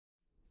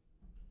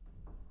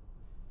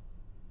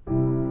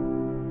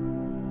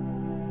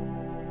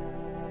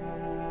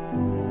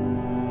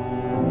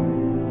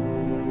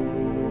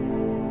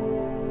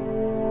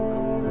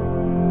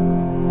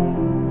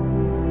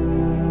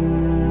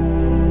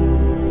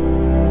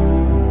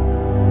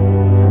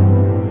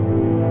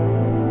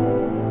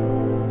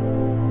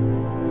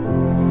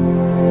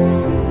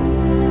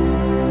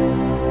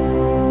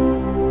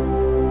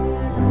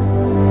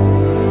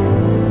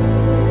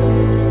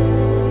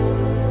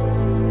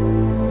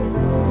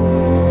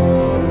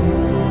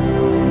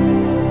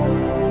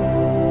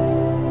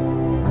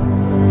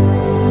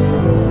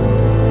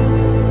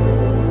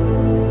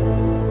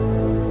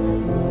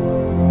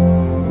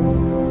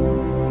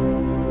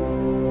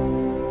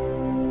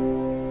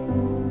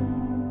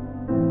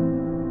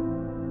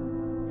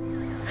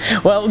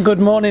Well, good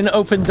morning,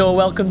 Open Door.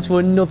 Welcome to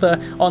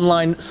another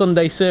online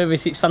Sunday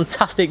service. It's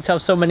fantastic to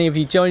have so many of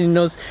you joining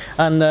us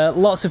and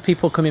lots of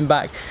people coming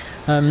back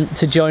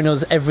to join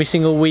us every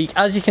single week.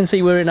 As you can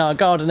see, we're in our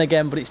garden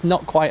again, but it's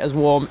not quite as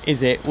warm,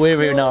 is it?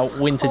 We're in our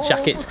winter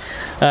jackets.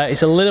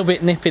 It's a little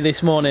bit nippy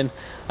this morning.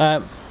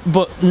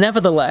 But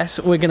nevertheless,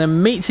 we're going to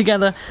meet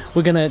together,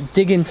 we're going to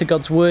dig into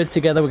God's Word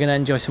together, we're going to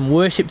enjoy some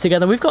worship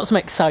together. We've got some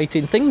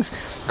exciting things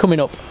coming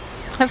up.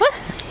 Have we?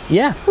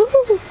 Yeah.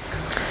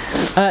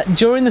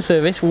 During the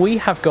service, we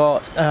have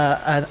got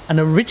an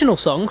original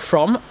song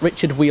from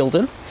Richard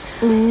Wheeldon.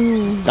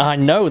 Ooh. I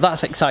know,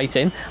 that's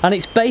exciting. And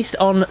it's based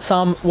on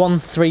Psalm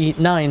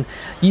 139.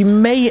 You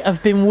may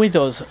have been with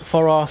us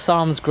for our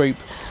Psalms group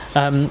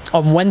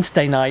on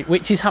Wednesday night,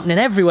 which is happening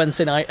every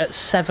Wednesday night at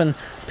 7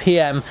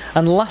 p.m.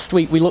 And last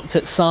week we looked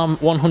at Psalm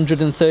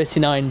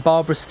 139.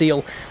 Barbara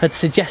Steele had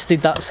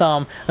suggested that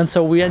psalm, and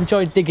so we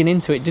enjoyed digging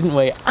into it, didn't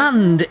we?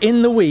 And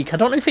in the week, I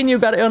don't know if he knew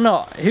about it or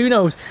not, who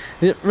knows,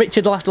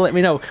 Richard will have to let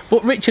me know,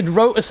 but Richard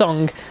wrote a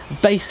song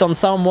based on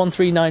Psalm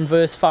 139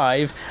 verse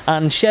 5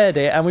 and shared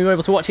it, and we were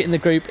able to watch it in the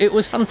group. It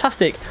was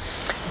fantastic.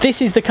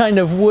 This is the kind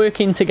of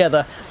working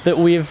together that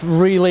we've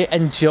really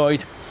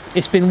enjoyed.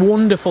 It's been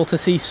wonderful to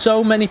see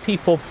so many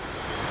people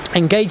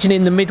engaging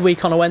in the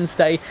midweek on a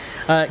Wednesday,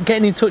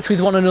 getting in touch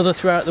with one another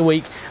throughout the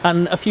week,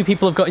 and a few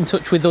people have got in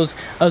touch with us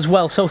as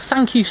well. So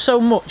thank you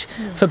so much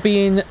for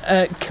being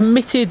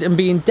committed and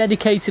being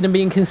dedicated and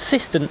being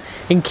consistent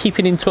in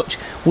keeping in touch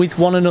with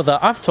one another.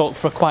 I've talked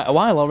for quite a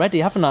while already,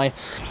 haven't I?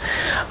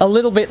 A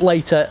little bit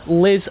later,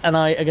 Liz and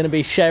I are going to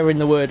be sharing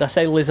the word. I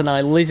say Liz and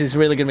I, Liz is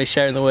really going to be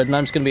sharing the word, and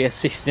I'm just going to be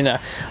assisting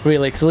her,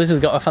 really, because Liz has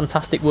got a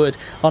fantastic word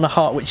on her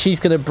heart which she's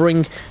going to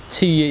bring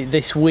to you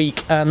this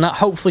week, and that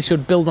hopefully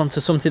should build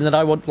onto something that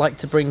I would like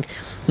to bring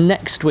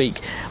next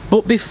week.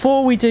 But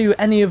before we do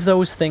any of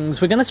those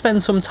things, we're going to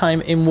spend some time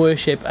in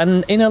worship,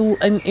 and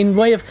in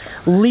way of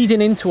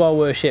leading into our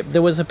worship,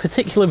 there was a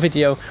particular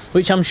video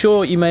which I'm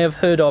sure you may have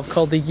heard of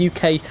called the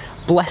UK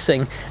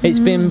Blessing.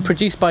 It's been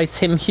produced by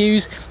Tim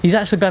Hughes. He's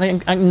actually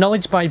been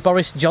acknowledged by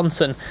Boris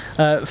Johnson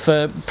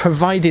for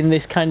providing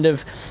this kind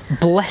of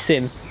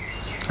blessing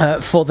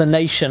for the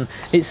nation.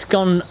 It's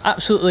gone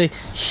absolutely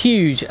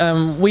huge.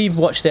 We've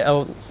watched it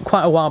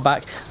quite a while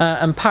back,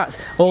 and Pat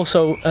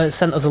also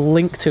sent us a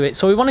link to it,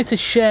 so we wanted to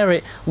share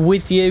it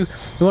with you.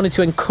 We wanted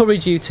to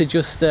encourage you to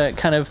just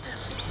kind of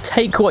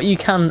take what you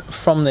can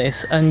from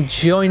this and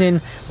join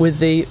in with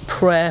the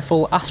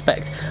prayerful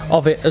aspect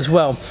of it as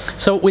well.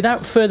 So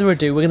without further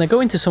ado, we're going to go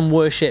into some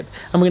worship,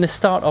 and we're going to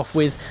start off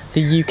with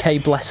the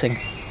UK Blessing.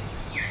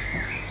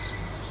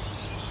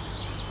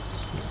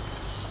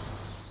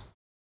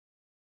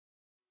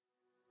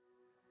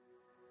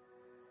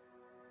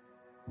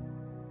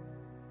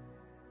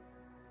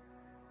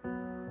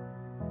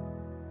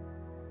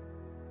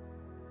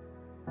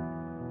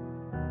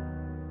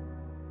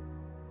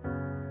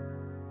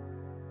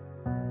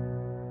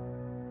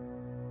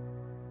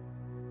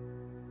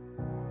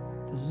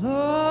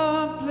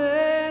 Lord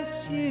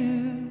bless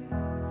you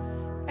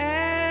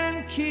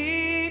and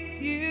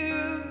keep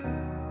you.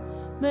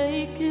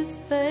 Make his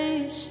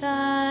face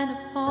shine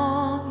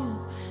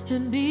upon you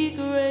and be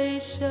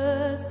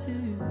gracious to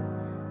you.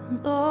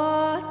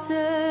 Lord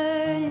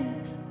turn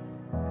his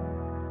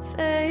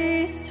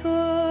face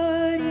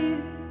toward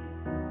you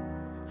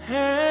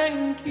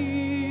And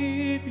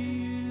give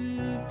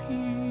you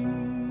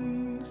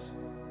peace.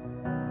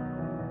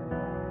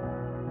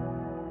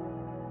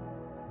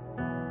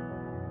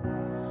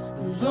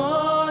 The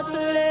Lord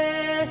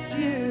bless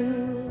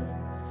you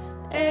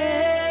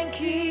and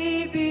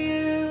keep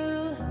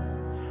you.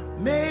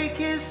 Make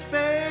his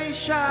face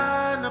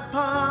shine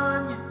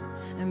upon you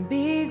and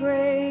be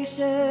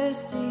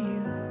gracious to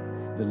you.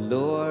 The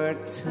Lord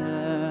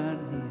turn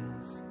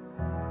his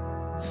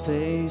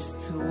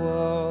face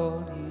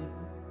toward you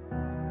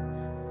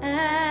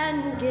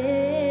And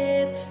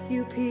give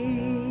you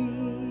peace.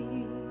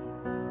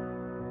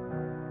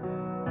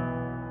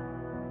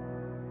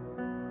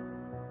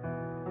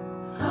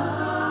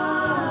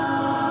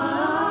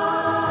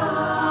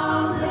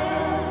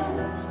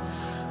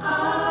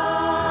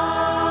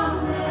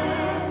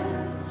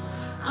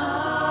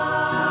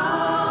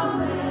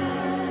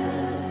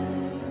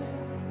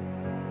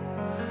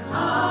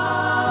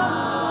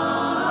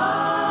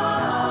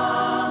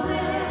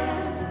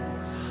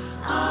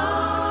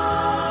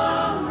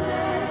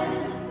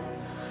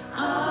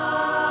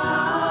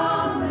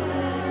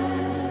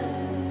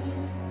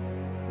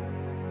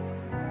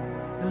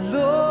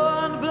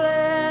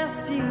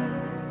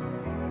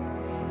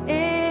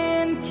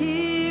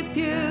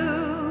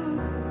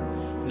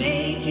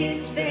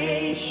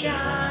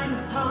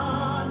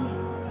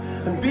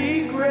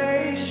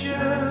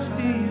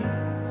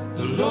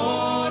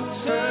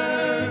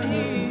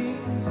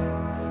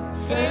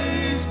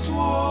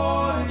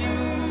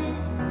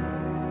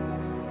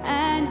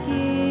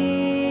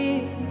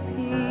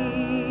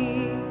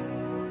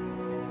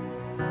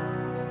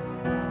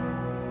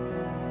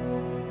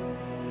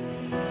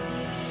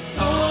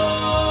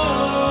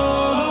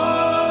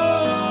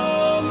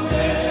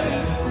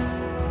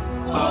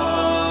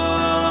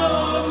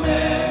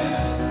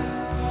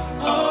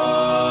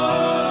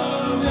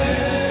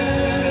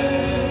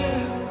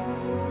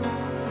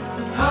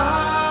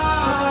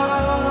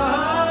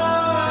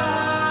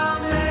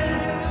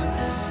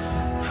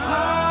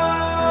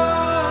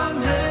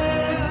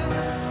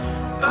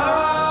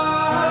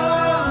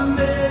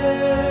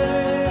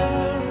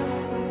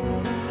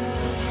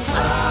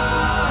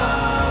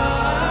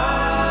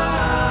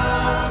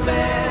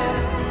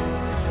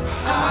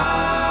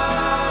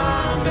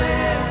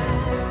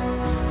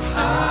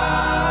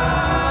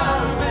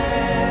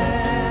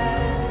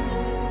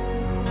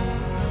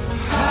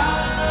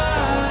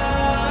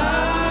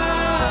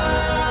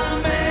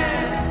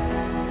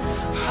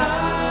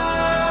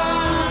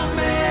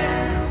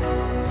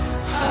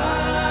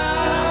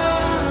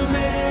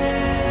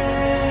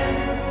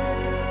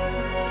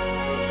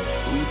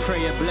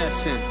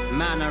 blessing,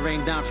 manna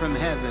rain down from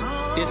heaven.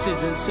 This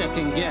isn't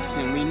second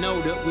guessing, we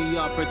know that we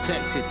are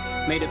protected.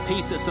 May the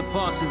peace that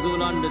surpasses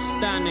all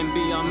understanding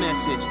be our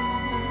message.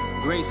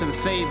 Grace and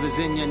favors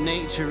in your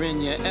nature,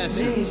 in your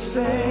essence. May His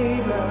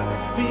favor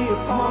be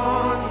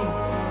upon you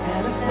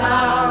and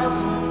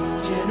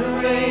 1,000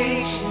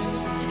 generations,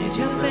 and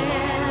your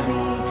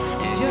family,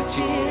 and your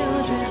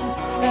children,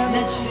 and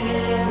their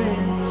children,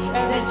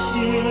 and their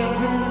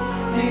children.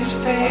 May His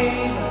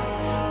favor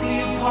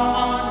be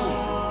upon you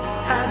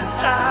and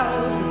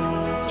 1,000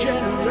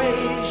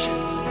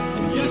 generations,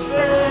 and your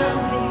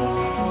family,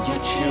 and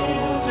your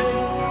children,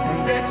 and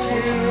their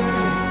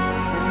children,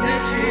 and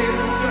their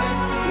children.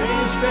 May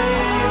His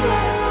favor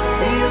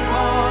be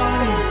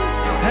upon you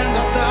and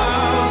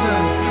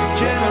 1,000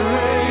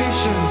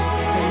 generations,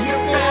 and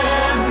your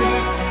family,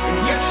 and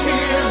your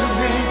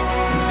children,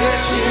 and their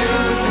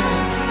children,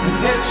 and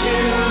their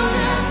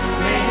children.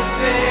 May His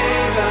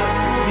favor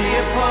be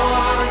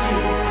upon you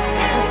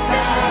and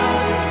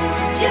 1,000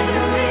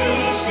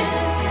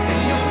 generations,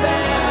 and your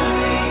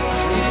family,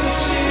 and your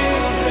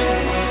children,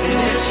 and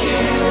their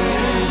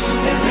children,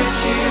 and their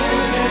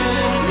children.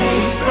 May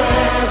His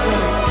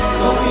presence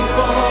go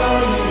before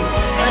you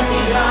and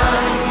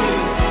behind you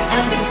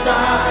and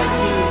beside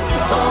you,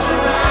 all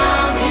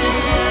around you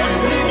and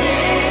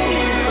within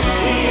you.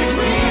 He is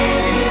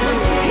with you,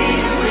 He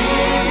is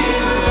with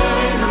you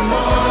in the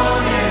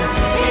morning,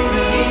 in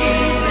the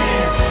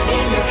evening,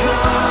 in your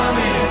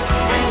coming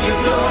and your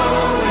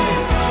going,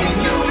 in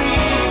your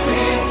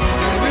weeping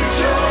and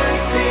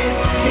rejoicing.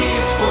 He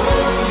is for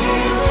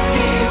you,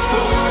 He is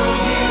for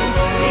you,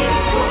 He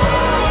is for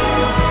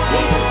you,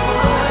 He is for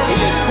you. He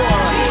is for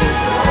us. He is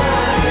for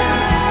you,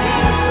 He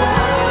is for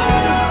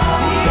you,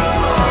 He is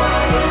for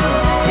you,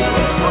 He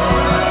is for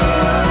you.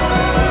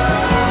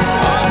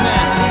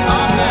 Amen,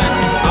 amen,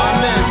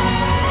 amen.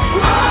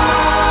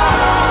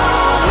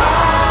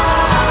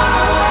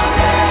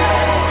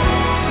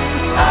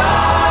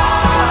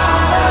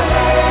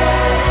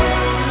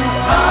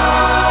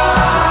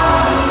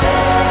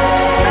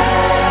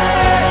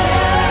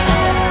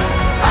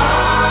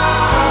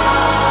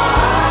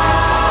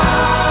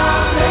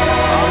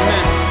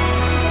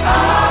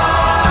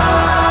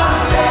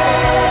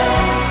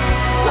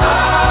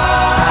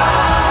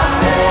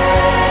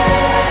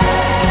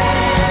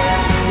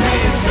 May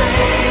His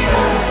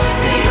favor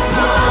be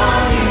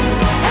upon you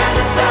and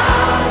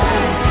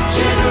 1,000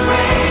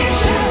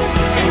 generations,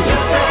 and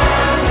your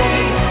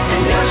family,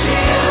 and your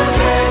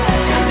children,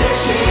 and their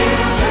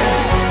children,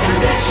 and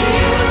their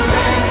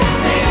children.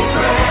 May His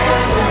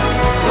presence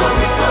go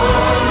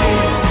before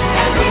you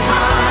and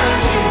behind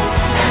you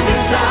and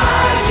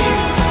beside you,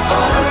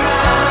 all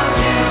around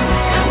you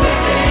and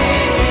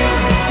within you.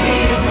 He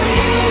is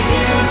with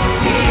you,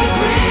 He is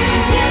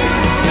with you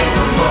in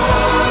the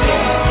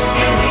morning,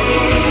 in the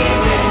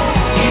evening,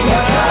 in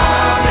your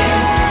coming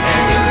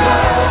and your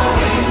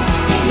going,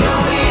 in your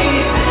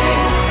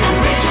weeping and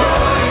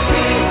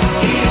rejoicing.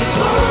 He is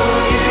for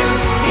you,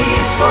 He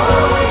is for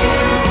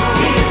you,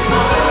 He is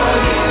for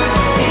you,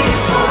 He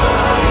is for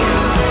you,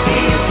 He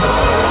is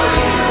for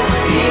you,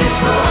 He is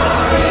for you,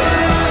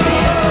 He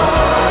is for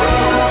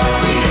you,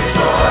 He is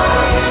for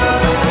you,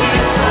 He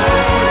is for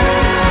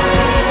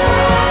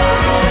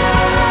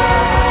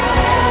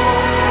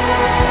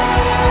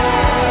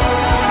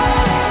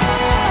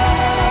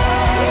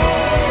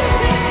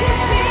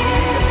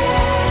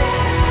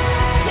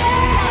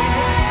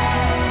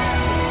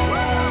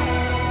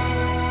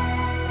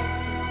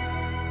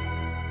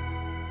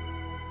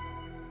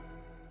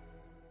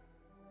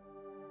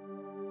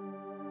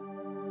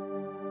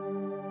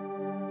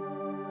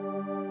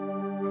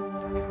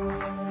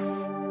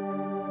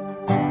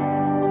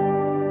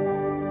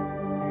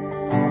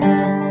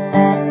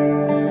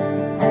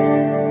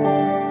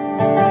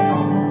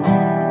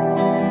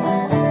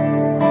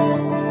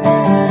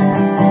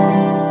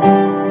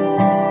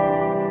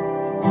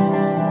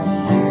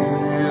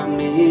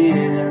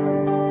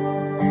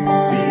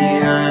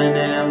behind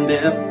and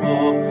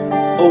before.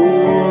 Oh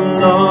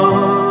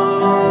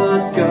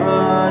Lord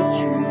God,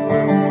 you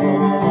are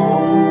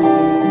for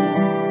me.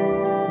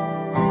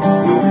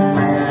 No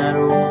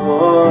matter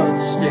what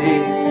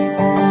state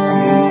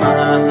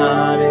my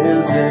heart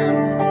is in.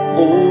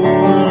 Oh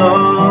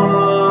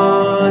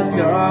Lord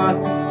God,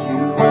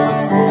 you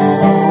are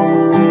for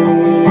me.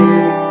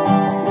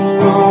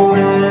 No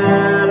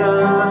matter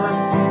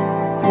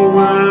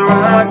where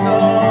I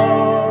go,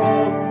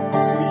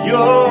 you're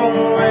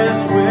always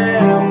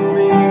with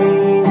me.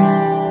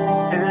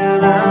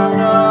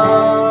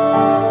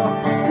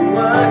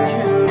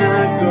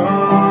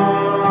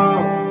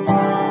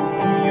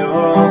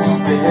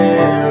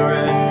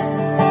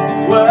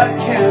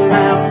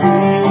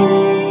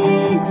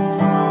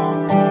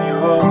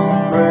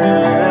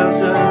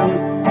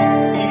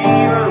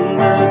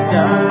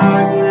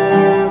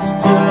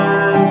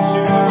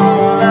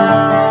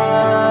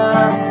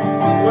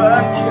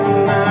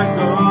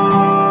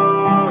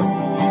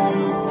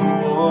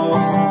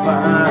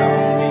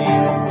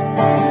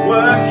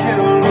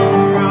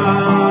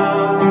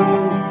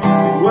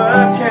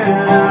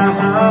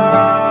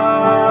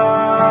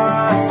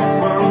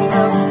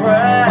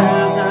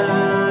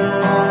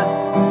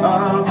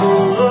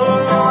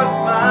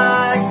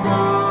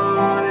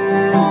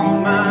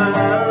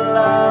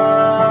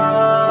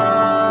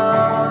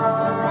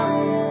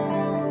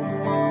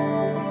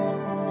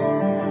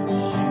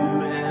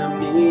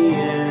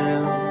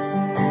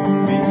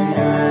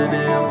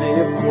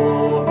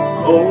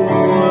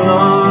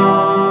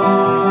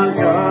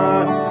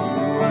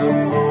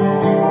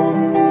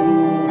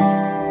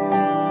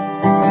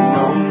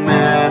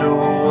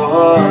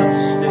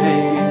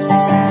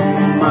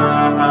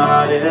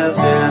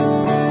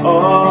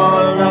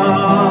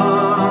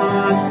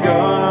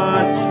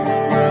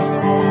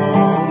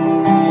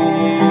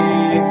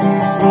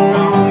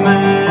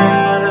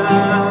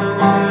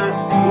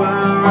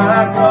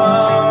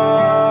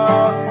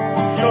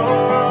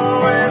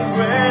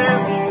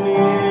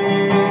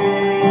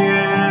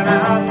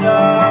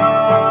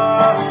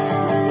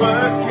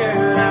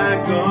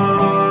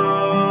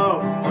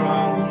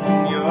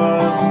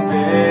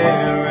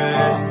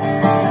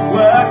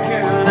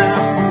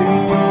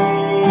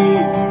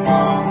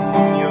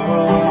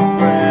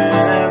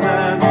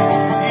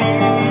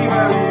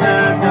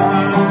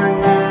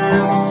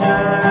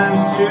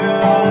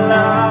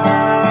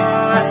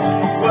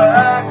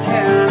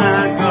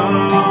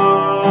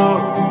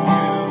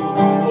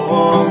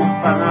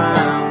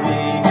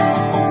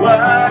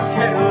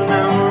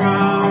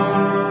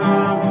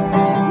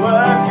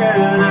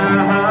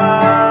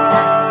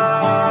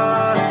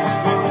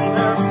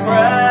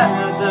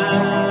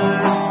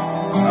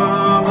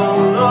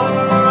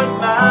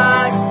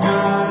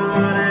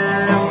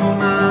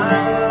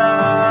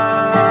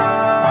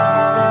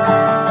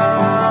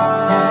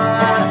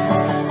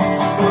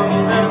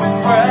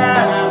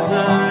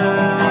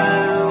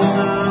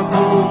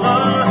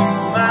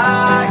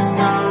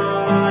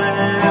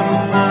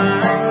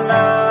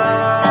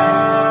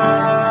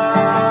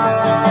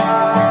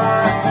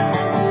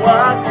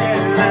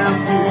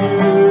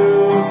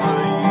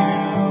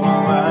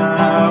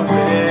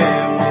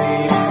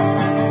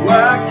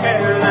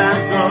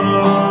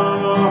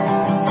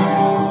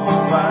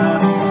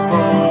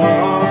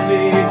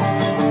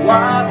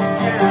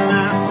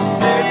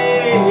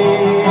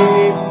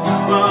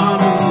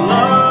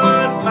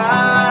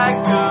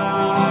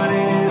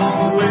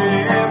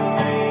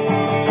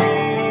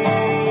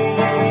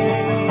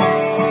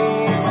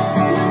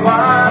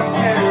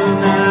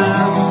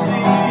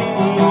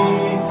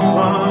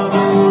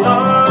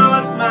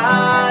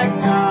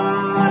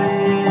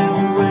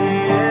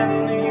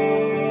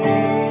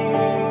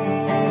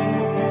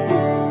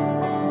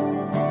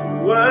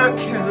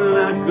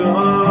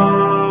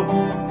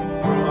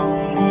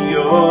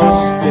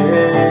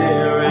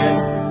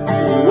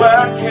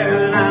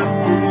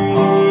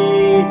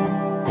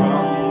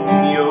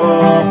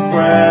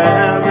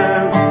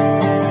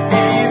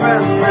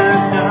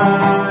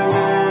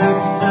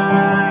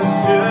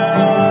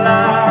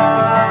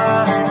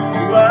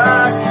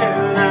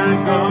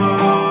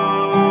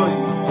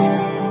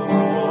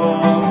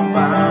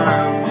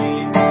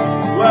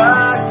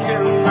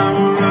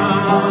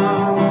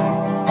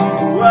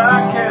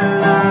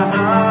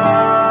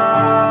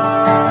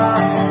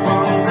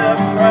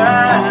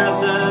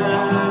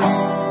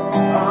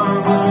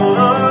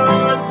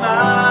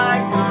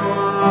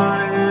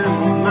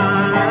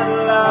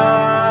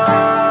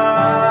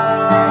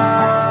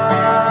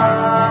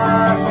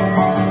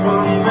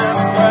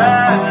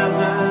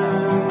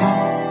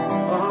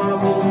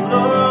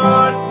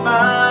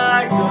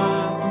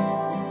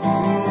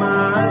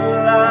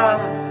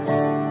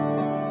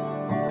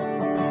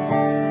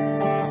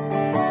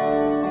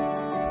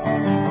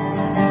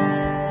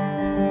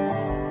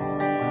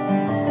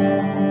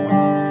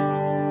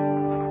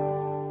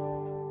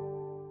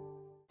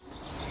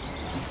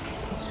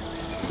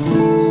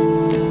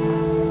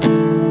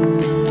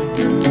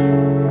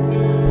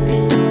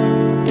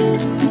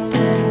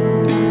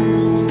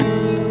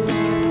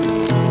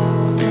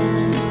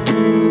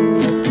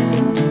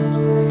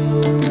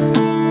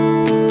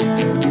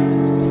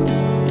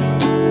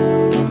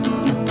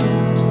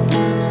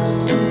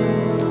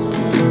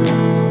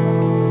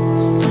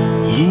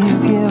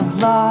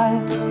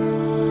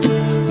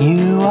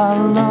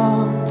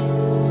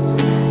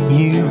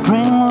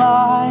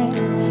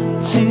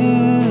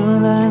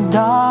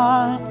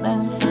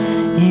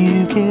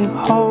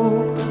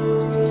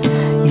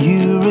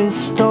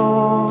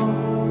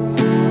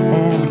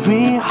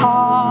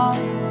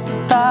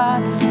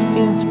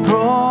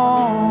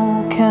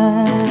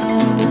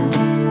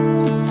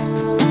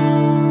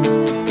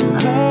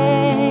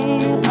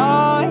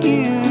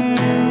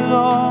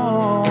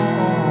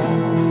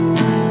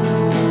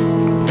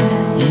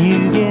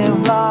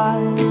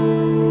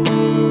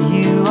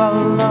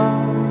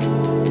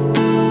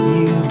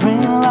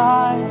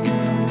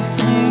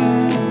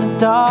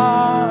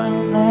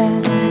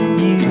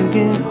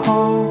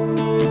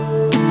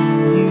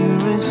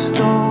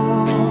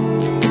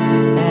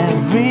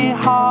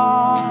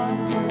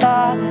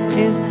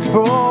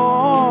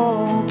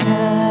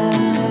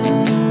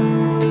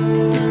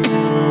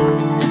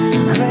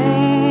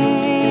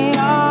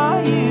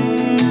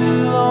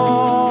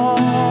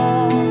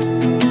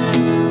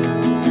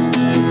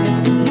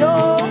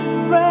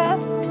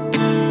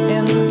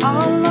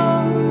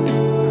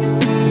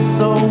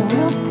 So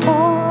we'll pour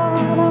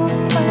out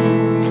our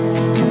praise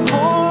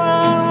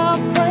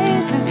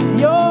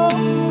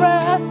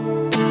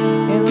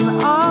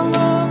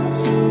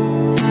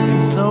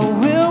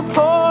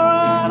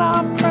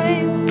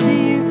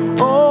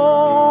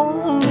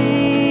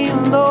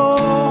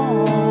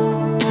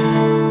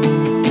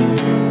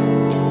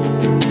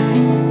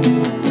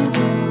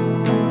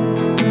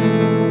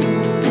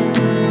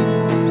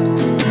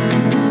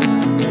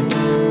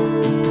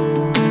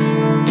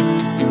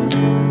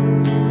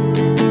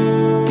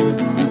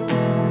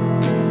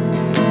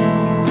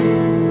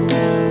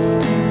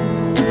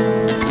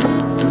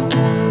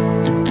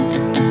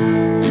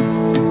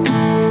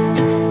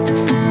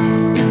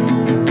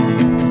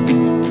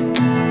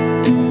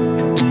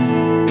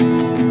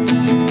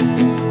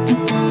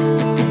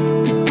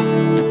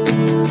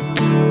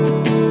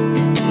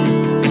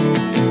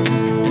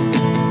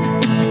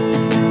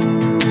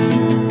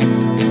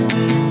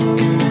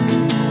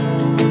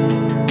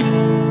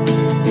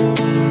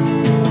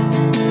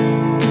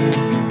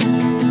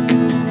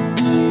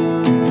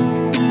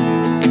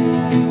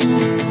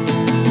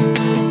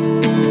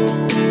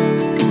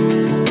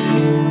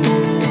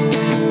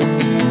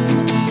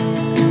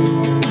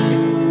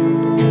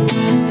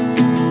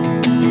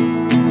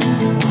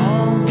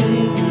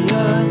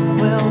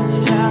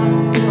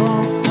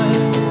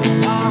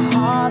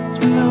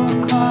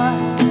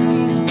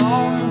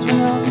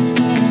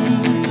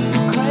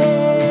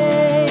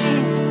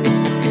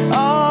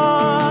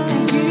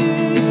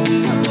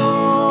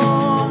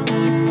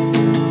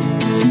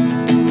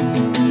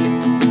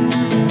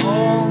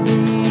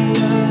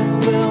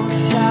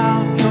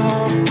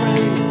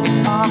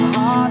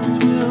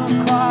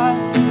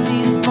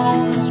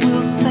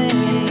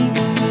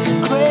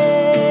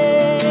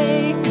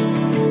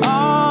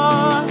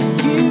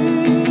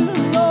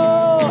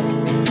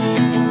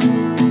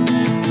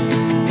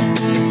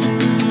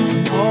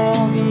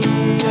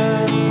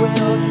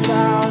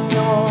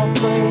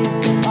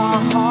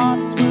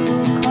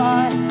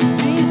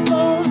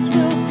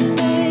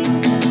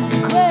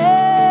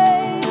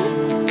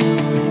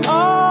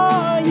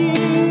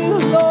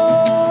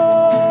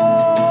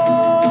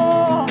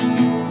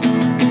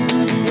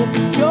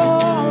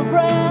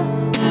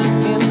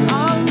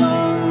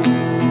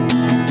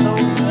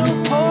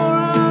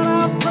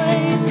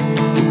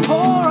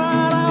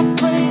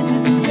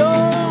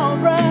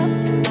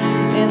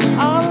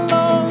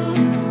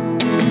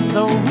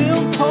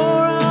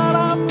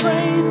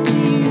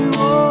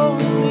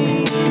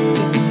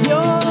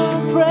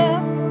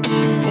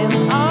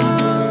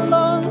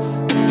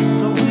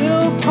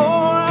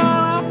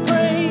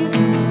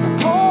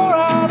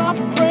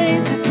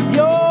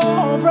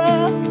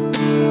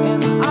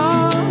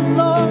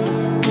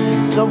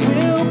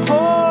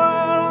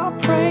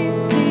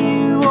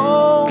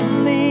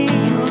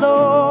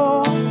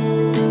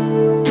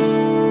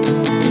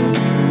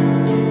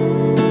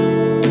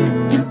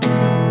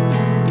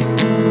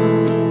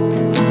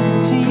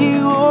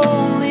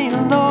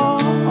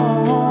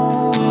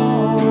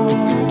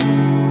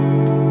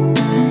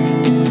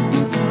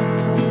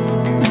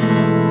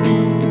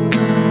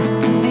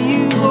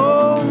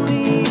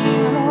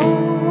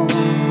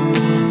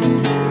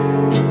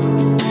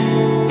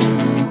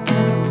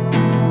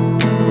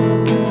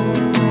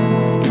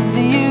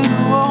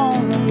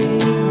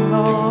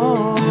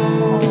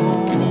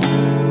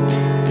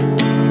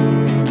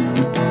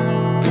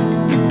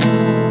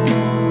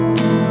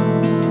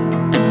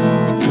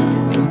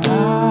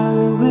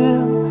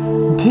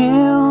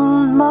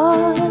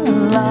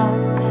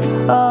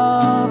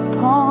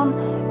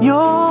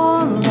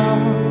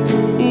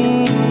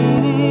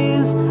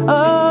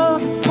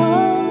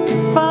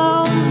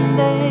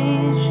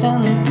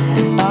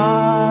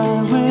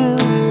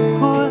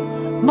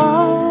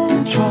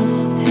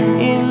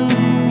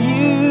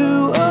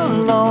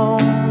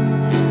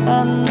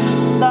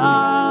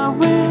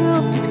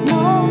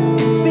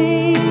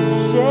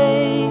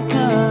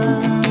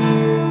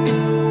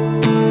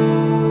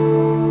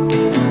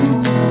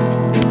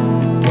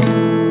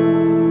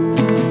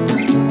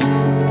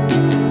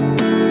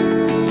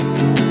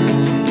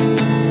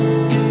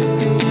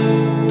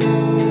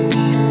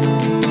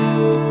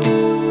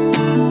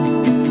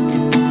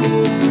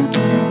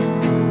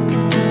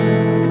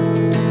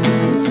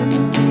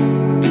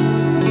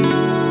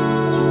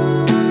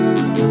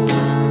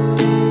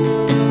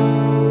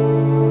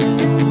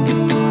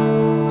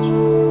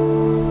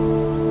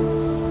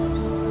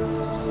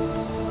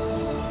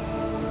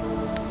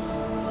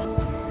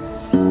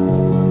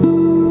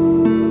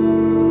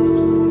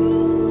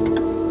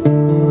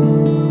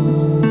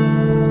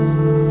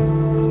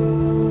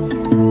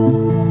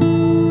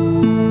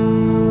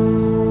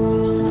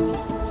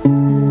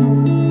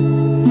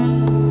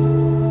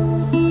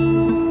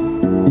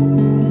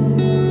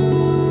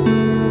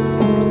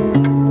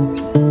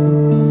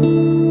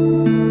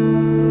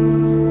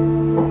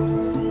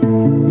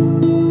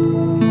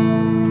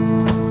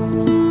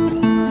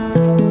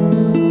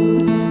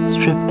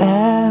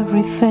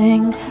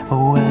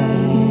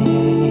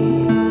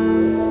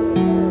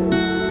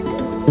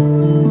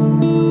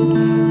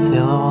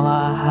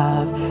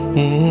have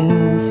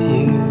is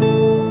you.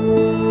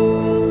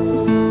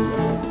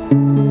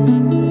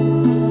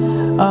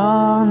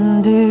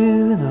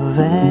 Undo the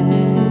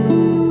veil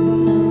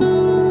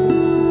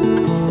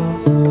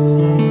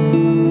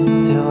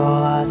till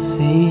all I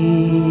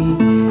see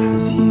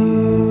is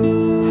you.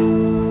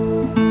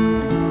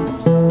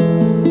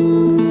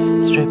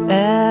 Strip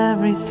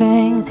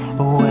everything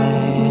away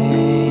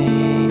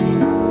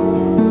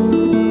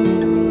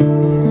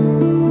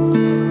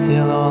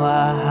till all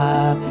I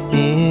have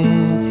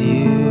is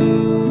you.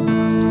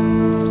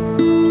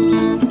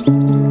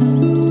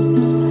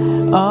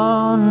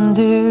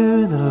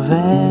 Undo the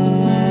veil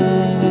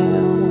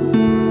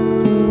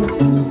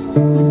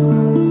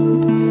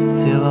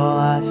till all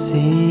I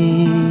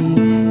see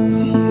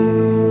is you.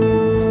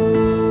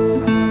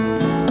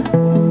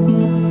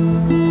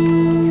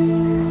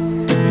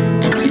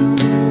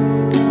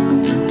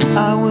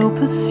 I will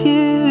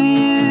pursue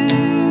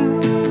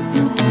you,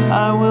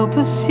 I will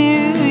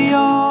pursue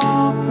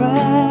your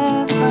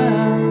presence.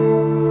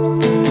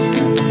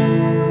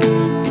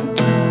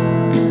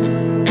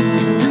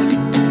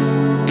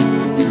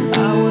 I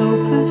will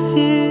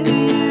pursue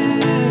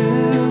you,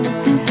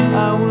 I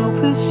will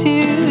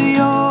pursue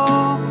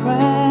your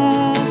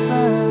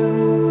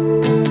presence.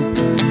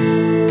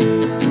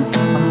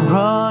 I'm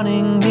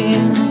running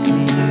into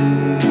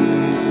you,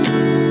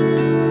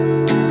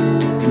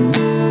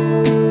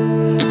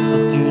 so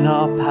do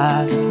not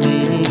pass me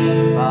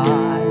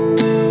by.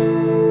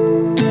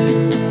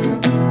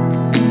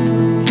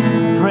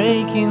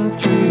 Breaking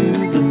through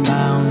the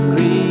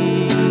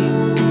boundaries,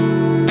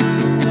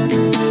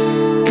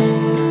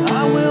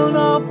 I will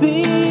not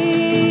be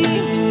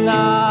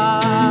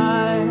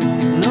denied,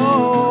 no.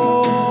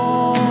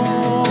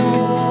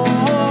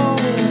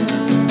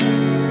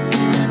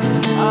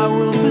 I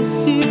will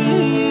pursue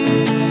you,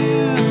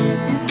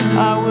 I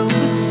will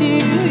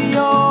pursue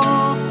your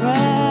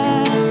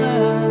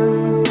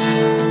presence.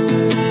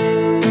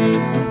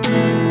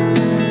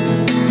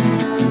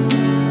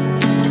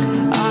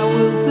 I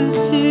will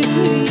pursue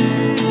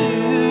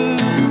you,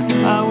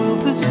 I will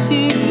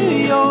pursue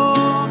your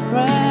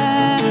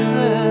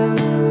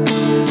presence.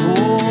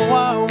 Oh, I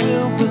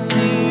will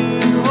pursue,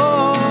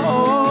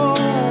 oh,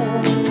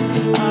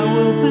 I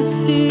will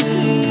pursue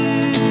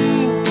you,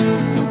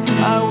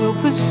 I will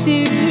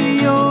pursue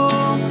your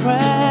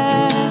presence.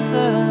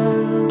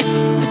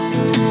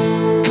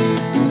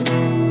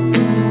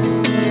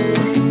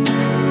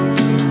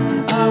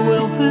 I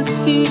will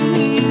pursue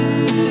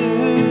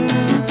you,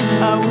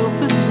 I will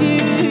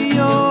pursue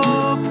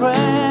your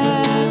presence.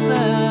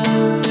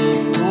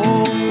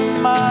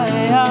 Open my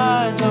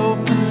eyes,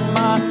 open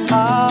my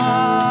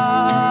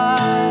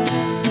eyes.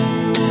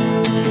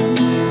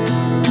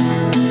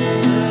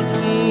 Search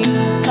me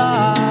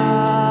inside.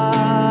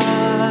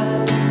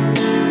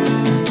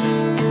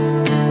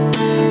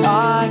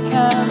 I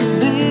can't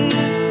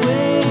live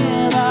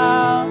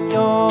without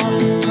your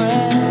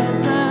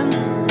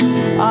presence.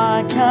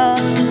 I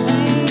can't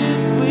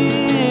live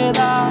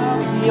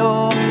without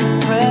your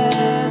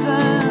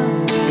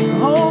presence.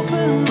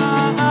 Open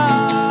my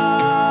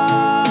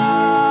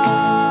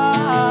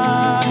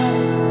eyes.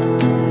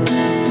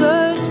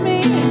 Search me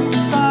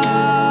inside.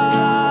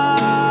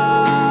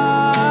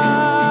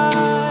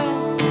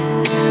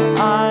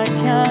 I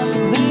can't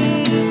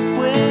live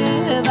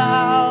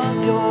without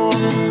your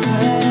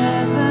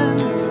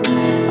presence.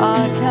 I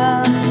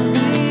can't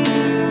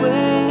live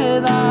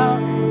without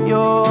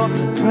your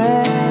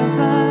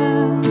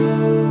presence.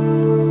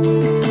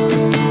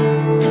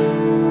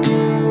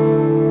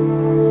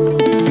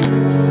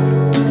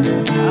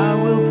 I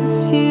will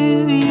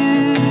pursue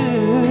you,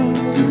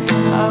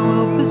 I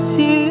will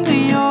pursue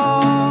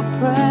your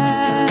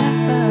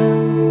presence.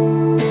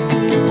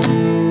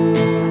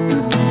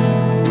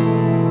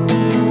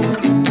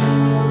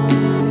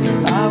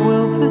 I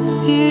will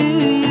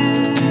pursue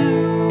you,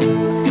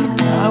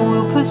 I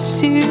will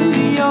pursue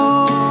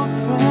your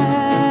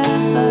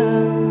presence.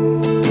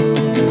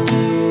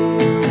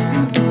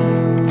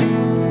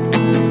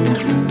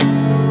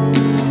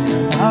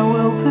 I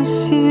will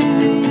pursue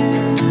you,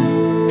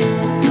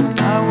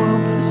 I will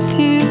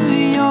pursue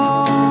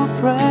your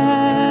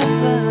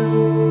presence.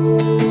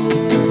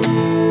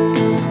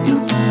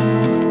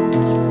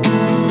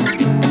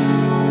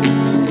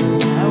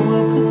 I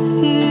will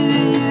pursue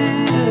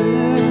you,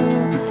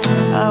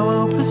 I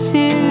will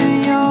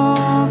pursue your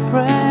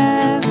presence.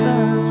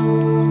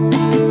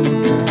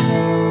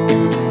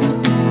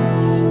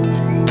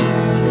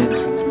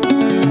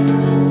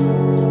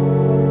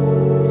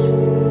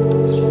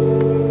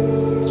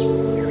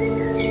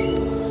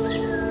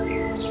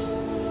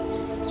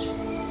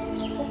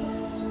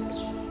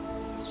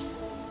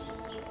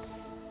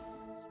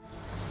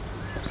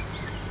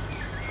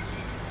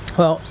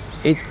 Well,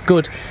 it's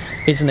good,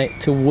 isn't it,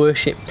 to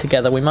worship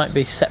together. We might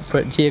be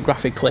separate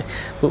geographically,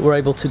 but we're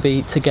able to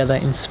be together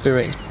in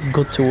spirit. It's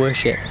good to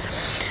worship.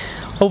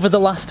 Over the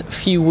last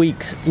few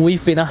weeks,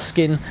 we've been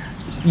asking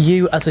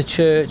you as a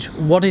church,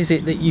 what is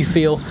it that you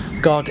feel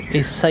God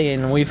is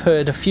saying. We've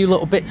heard a few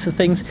little bits of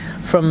things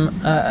from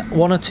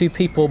one or two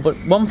people, but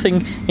one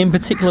thing in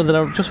particular that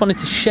I just wanted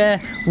to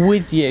share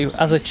with you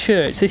as a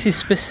church, this is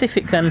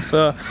specific then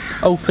for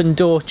Open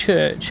Door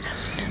Church,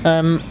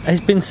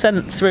 has been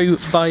sent through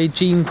by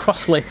Jean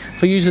Crossley.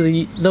 For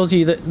usually those of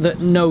you that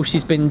know,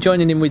 she's been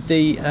joining in with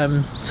the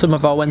some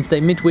of our Wednesday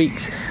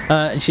midweeks,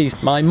 and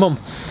she's my mum.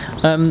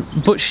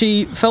 But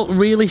she felt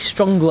really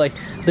strongly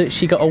that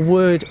she got a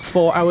word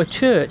for our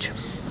church.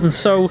 And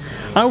so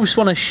I just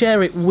want to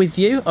share it with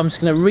you. I'm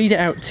just going to read it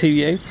out to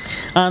you.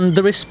 And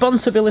the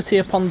responsibility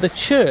upon the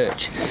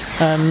church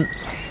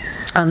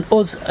and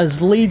us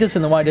as leaders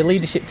in the wider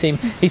leadership team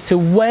is to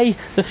weigh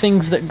the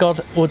things that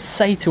God would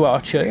say to our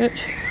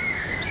church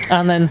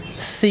and then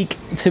seek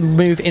to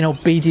move in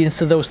obedience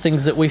to those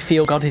things that we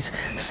feel God is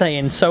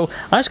saying. So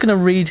I'm just going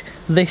to read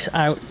this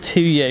out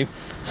to you.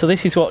 So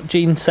this is what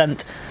Jean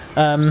sent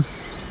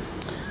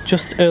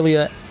just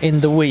earlier in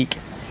the week.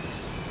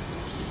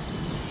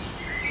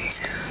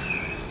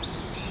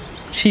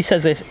 She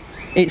says this: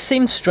 "It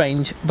seems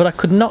strange, but I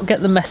could not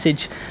get the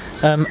message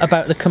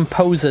about the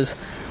composers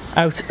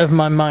out of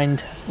my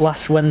mind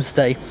last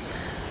Wednesday.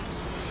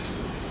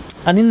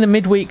 And in the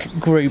midweek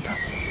group,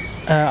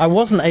 I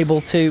wasn't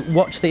able to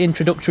watch the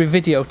introductory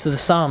video to the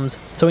Psalms.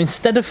 So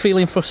instead of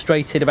feeling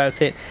frustrated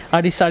about it,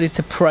 I decided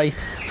to pray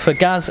for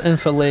Gaz and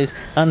for Liz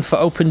and for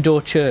Open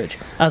Door Church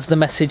as the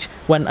message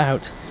went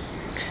out.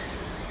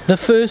 The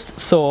first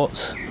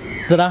thoughts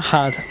that I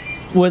had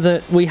were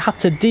that we had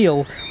to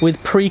deal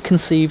with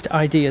preconceived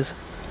ideas.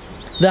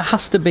 There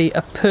has to be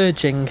a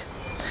purging,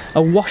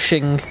 a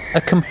washing, a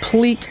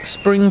complete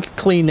spring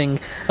cleaning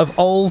of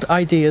old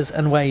ideas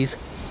and ways.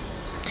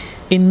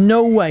 In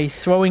no way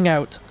throwing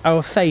out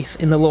our faith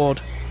in the Lord.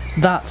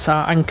 That's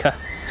our anchor.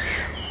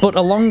 But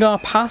along our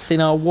path in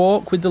our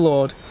walk with the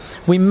Lord,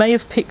 we may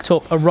have picked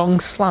up a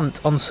wrong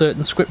slant on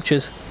certain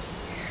scriptures.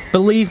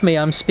 Believe me,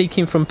 I'm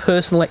speaking from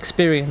personal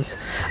experience,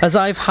 as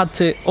I've had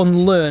to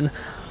unlearn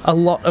a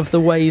lot of the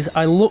ways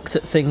I looked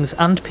at things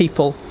and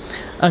people,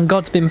 and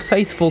God's been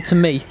faithful to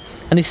me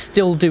and is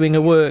still doing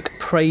a work.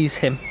 Praise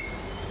him.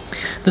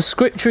 The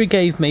scripture he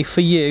gave me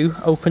for you,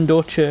 Open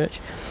Door Church,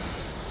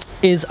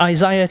 is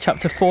Isaiah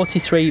chapter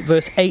 43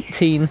 verse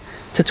 18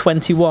 to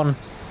 21.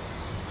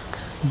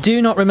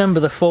 Do not remember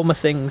the former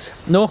things,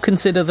 nor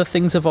consider the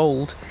things of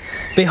old.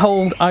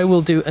 Behold, I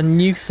will do a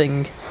new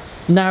thing.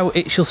 Now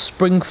it shall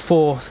spring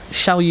forth.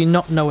 Shall you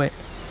not know it?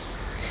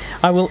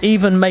 I will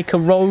even make a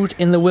road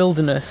in the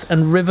wilderness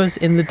and rivers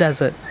in the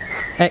desert,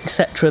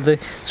 etc. The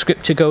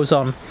scripture goes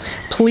on.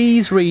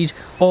 Please read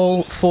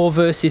all 4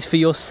 verses for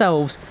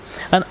yourselves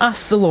and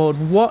ask the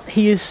Lord what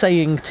he is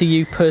saying to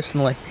you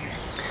personally.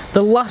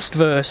 The last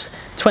verse,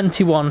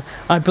 21,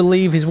 I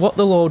believe is what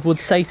the Lord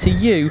would say to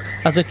you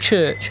as a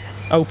church,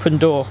 Open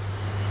Door.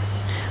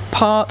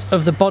 Part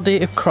of the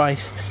body of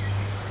Christ.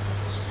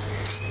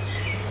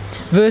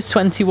 Verse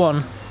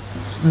 21,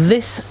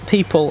 this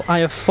people I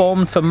have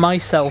formed for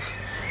myself,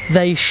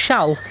 they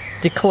shall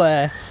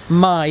declare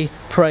my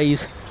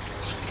praise.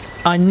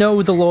 I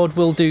know the Lord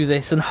will do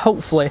this, and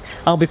hopefully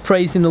I'll be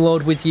praising the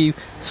Lord with you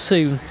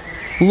soon.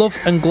 Love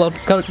and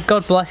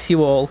God bless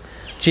you all,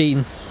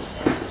 Jean."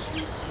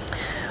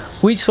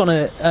 We just want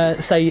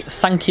to say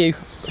thank you,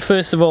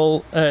 first of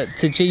all,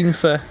 to Jean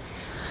for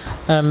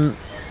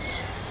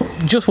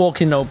just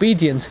walking in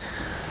obedience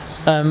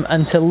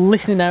and to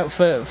listening out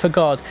for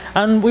God.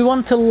 And we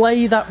want to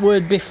lay that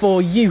word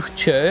before you,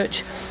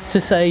 church, to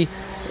say,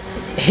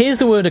 here's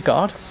the word of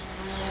God.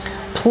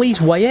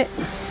 Please weigh it.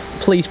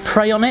 Please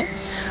pray on it.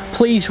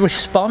 Please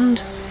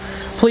respond.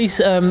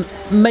 Please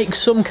make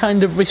some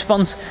kind of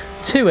response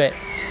to it.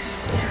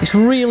 It's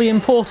really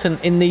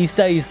important in these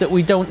days that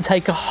we don't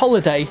take a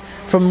holiday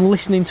from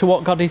listening to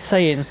what God is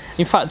saying.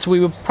 In fact, we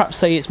would perhaps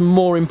say it's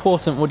more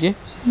important, would you?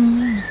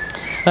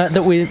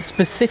 That we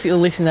specifically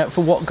listen out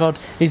for what God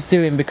is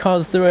doing,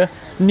 because there are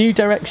new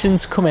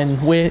directions coming.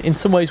 In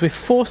some ways, we're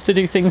forced to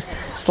do things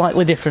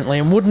slightly differently,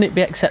 and wouldn't it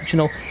be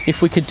exceptional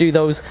if we could do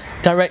those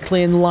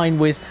directly in line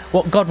with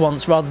what God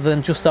wants rather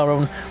than just our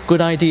own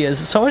good ideas?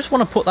 So I just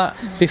want to put that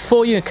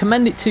before you and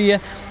commend it to you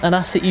and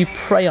ask that you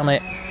pray on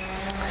it.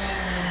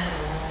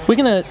 We're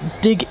going to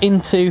dig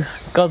into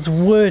God's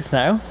word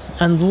now,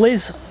 and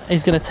Liz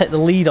is going to take the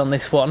lead on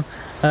this one.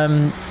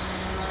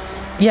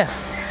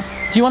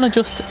 Do you want to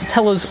just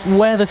tell us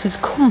where this has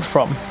come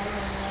from?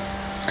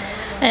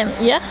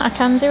 Yeah, I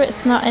can do.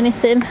 It's not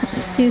anything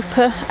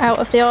super out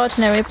of the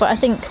ordinary, but I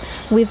think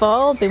we've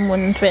all been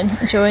wondering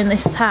during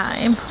this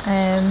time,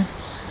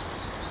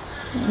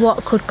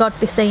 what could God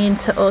be saying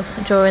to us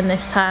during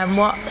this time?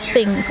 What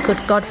things could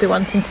God be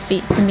wanting to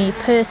speak to me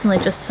personally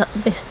just at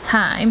this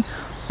time,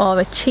 or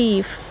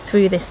achieve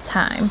through this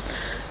time?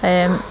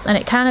 And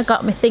it kind of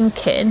got me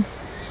thinking.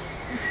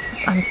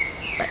 I'm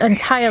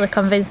entirely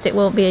convinced it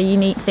won't be a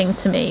unique thing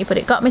to me, but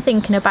it got me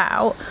thinking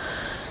about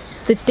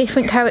the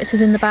different characters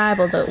in the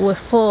Bible that were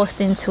forced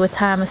into a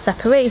time of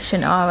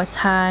separation or a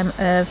time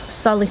of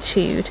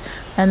solitude,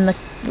 and the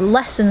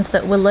lessons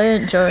that were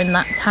learnt during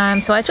that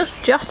time. So I just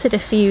jotted a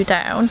few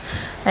down,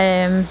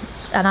 and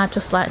and I'd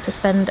just like to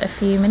spend a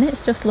few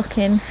minutes just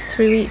looking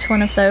through each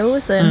one of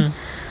those and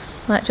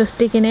like just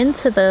digging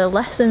into the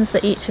lessons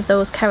that each of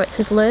those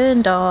characters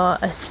learned, or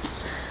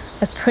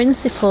a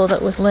principle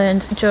that was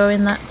learned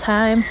during that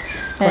time.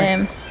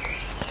 Right.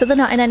 So they're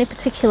not in any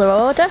particular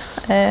order,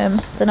 they're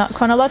not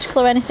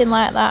chronological or anything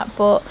like that,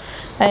 but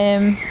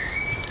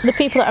the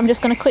people that I'm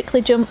just going to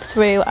quickly jump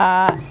through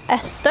are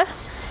Esther,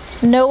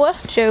 Noah,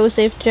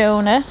 Joseph,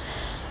 Jonah,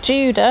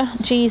 Judah,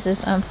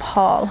 Jesus and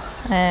Paul.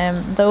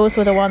 Those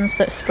were the ones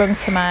that sprung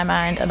to my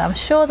mind, and I'm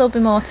sure there'll be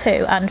more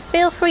too, and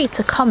feel free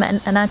to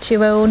comment and add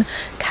your own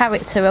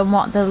character and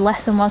what the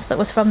lesson was that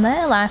was from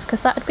their life,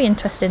 because that would be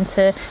interesting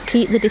to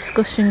keep the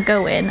discussion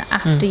going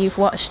after you've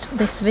watched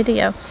this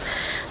video.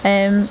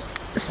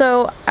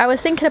 So I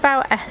was thinking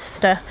about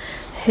Esther,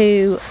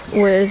 who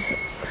was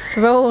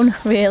thrown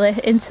really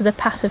into the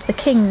path of the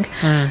king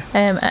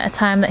at a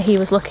time that he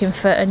was looking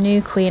for a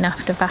new queen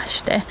after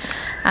Vashti,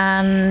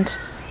 and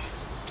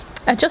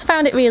I just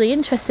found it really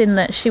interesting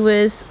that she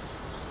was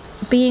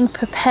being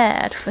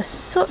prepared for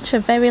such a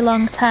very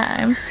long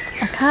time.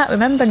 I can't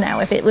remember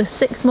now if it was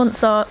 6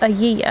 months or a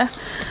year,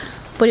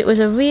 but it was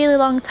a really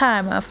long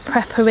time of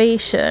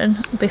preparation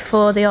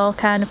before they all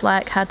kind of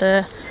like had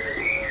a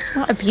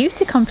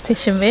beauty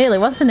competition, really,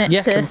 wasn't it?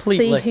 Yeah, to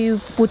completely. see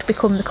who would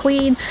become the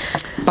queen.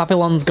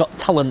 Babylon's Got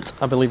Talent,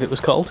 I believe it was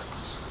called.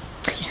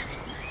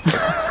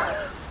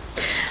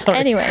 Sorry.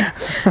 Anyway,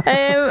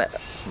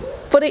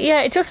 but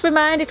it just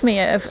reminded me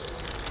of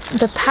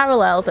the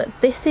parallel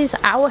that this is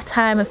our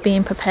time of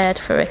being prepared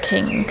for a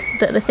king,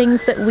 that the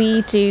things that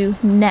we do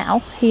now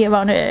here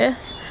on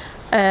earth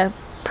are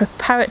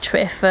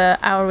preparatory for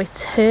our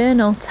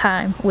eternal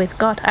time with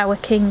God, our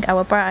king,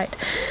 our bride.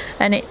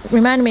 And it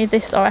reminded me of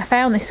this, or I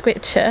found this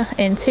scripture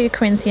in 2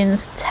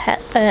 Corinthians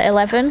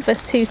 11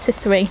 verse 2 to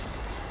 3,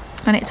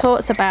 and it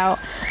talks about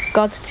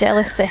God's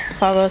jealousy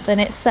for us,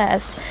 and it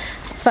says,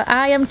 "For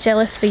I am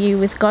jealous for you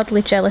with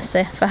godly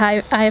jealousy, for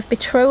I have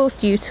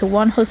betrothed you to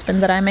one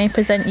husband, that I may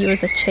present you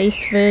as a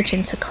chaste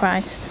virgin to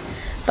Christ.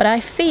 But I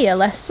fear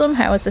lest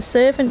somehow, as the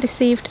serpent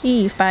deceived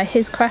Eve by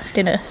his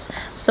craftiness,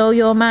 so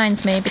your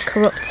minds may be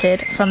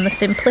corrupted from the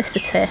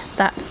simplicity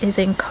that is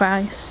in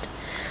Christ."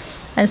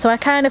 And so I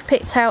kind of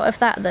picked out of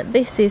that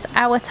this is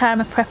our time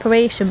of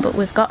preparation, but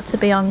we've got to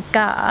be on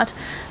guard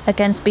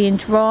against being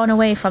drawn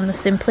away from the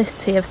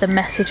simplicity of the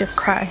message of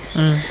Christ.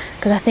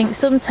 Because I think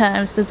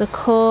sometimes there's a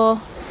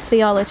core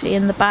theology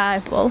in the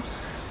Bible,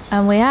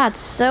 and we add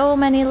so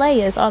many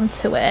layers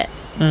onto it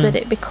that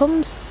it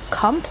becomes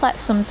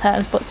complex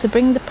sometimes, but to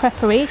bring the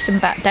preparation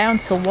back down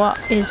to what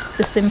is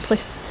the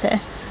simplicity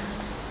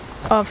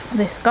of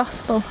this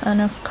gospel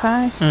and of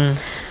Christ.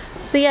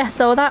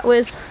 So that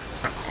was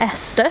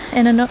Esther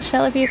in a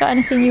nutshell. Have you got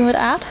anything you would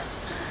add?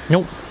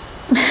 Nope.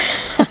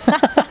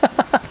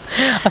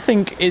 I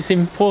think it's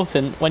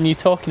important when you're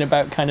talking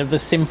about kind of the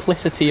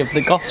simplicity of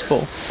the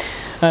gospel.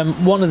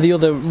 One of the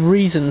other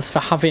reasons for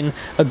having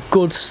a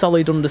good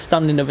solid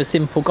understanding of a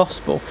simple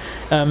gospel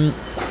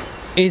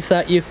is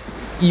that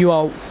you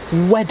are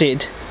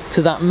wedded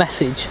to that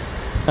message.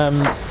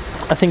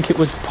 I think it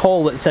was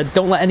Paul that said,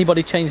 don't let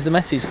anybody change the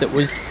message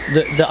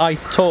that I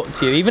taught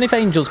to you. Even if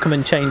angels come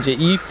and change it,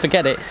 you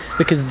forget it,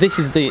 because this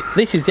is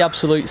the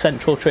absolute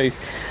central truth.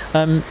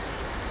 And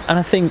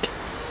I think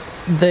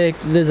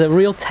there's a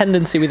real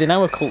tendency within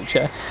our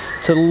culture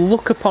to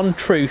look upon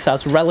truth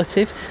as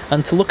relative,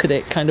 and to look at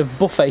it kind of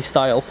buffet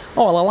style.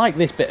 Oh, well, I like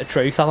this bit of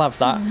truth, I'll have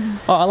that.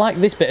 Oh, I like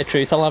this bit of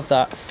truth, I'll have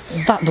that.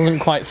 That doesn't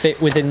quite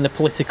fit within the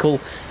political,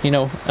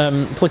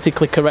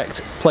 politically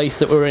correct place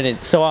that we're in.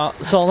 So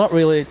I'll not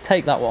really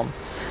take that one.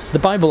 The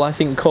Bible, I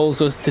think,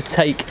 calls us to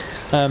take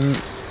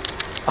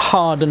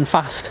hard and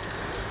fast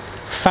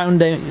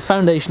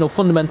foundational,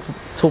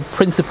 fundamental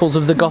principles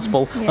of the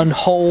gospel and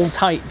hold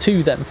tight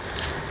to them.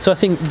 So I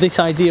think this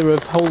idea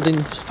of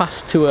holding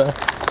fast to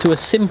a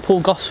simple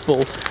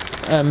gospel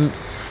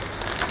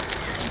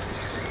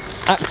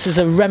acts as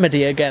a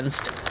remedy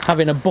against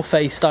having a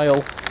buffet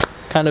style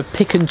kind of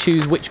pick and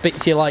choose which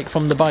bits you like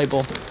from the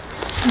Bible.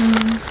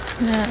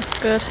 Yeah, that's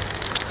good.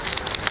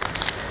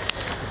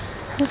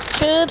 That's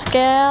good,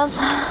 girls.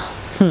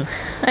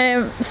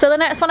 So the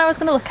next one I was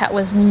going to look at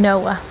was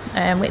Noah,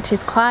 which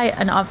is quite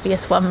an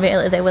obvious one,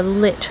 really. They were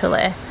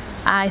literally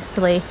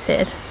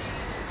isolated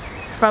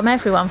from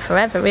everyone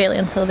forever, really,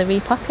 until they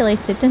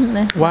repopulated, didn't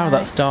they? Wow,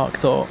 that's dark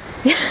thought.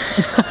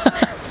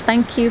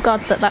 Thank you,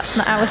 God, that that's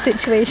not our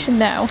situation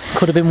now.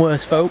 Could have been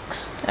worse,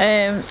 folks.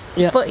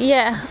 But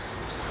yeah,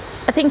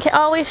 I think it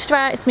always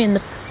strikes me in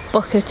the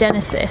book of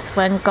Genesis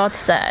when God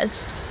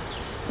says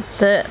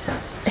that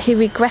he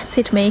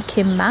regretted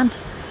making man.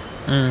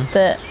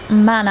 That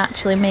man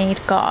actually made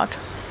God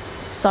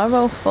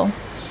sorrowful.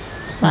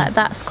 Like,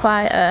 that's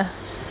quite a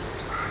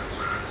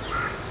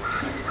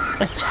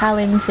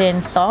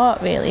challenging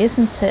thought, really,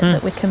 isn't it?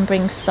 That we can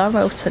bring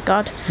sorrow to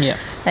God. Yeah.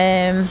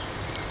 And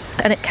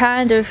it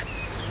kind of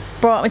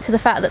brought me to the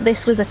fact that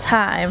this was a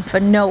time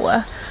for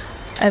Noah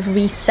of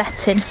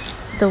resetting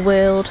the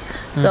world.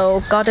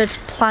 So God had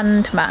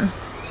planned man,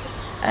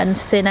 and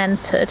sin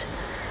entered,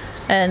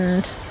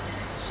 and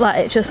like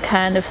it just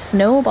kind of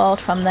snowballed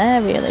from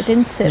there, really,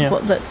 didn't it? Yeah.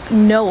 But that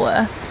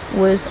Noah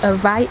was a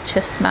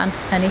righteous man,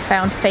 and he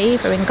found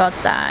favour in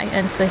God's eye,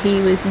 and so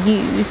he was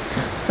used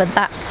for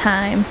that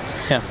time.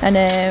 Yeah. And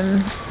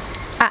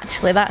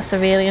actually, that's a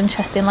really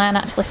interesting line.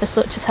 Actually, for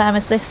such a time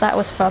as this, that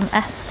was from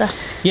Esther,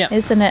 Yeah.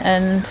 isn't it?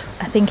 And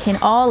I think in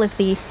all of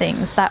these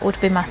things, that would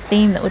be my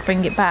theme that would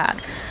bring it back.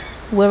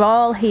 We're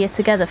all here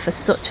together for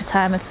such a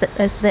time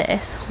as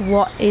this.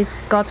 What is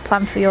God's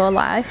plan for your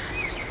life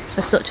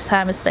for such a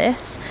time as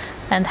this?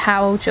 And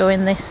how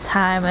during this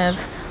time of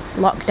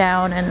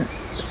lockdown and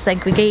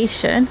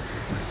segregation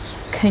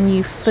can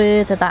you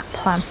further that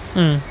plan?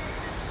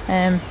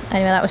 Anyway,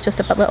 that was just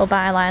a little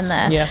byline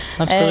there. Yeah,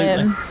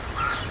 absolutely.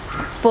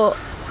 But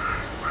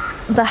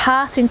the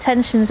heart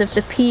intentions of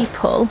the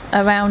people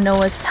around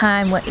Noah's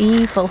time were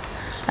evil,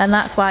 and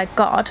that's why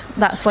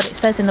that's what it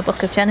says in the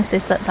book of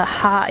Genesis, that the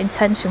heart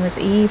intention was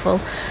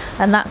evil,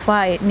 and that's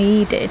why it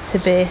needed to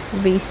be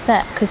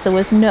reset, because there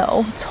was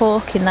no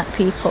talking that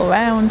people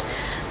around.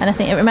 And I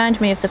think it reminded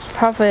me of the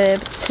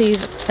Proverbs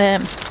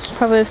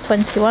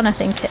 21, I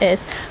think it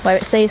is, where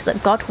it says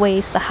that God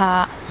weighs the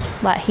heart,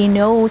 like he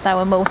knows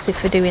our motive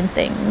for doing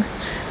things.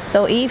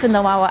 So even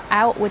though our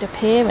outward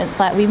appearance,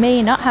 like we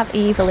may not have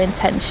evil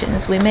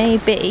intentions, we may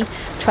be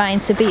trying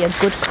to be a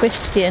good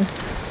Christian,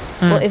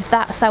 but if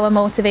that's our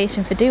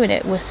motivation for doing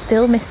it, we're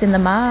still missing the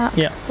mark.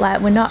 Yeah.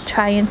 Like we're not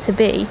trying to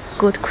be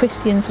good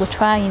Christians, we're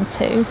trying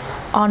to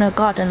honour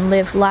God and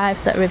live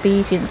lives that are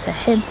obedient to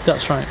him.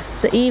 That's right.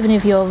 So even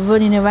if you're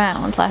running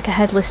around like a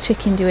headless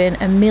chicken doing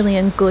a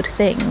million good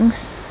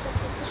things,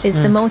 is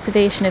the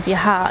motivation of your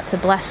heart to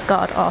bless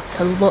God or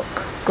to look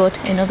good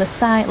in other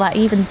sight? Like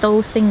even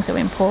those things are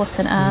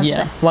important, aren't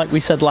Yeah, they? like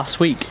we said last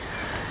week,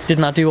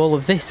 didn't I do all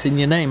of this in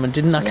your name, and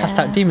didn't I cast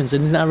out demons,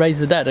 and didn't I raise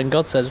the dead? And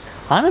God says,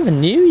 I never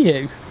knew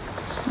you.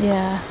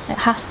 Yeah, it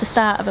has to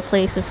start at a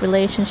place of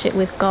relationship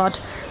with God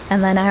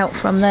and then out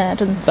from there,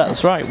 doesn't it?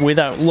 That's right.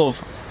 Without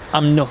love,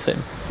 I'm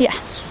nothing. Yeah.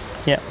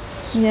 Yeah.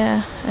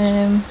 Yeah.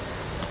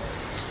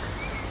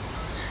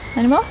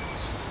 Any more?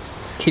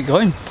 Keep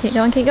going. Keep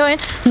going.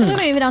 So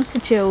we're moving on to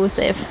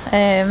Joseph.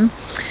 And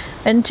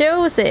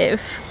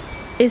Joseph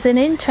is an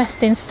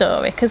interesting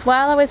story, because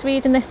while I was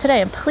reading this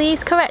today, and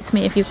please correct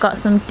me if you've got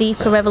some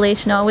deeper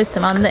revelation or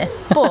wisdom on this,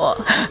 but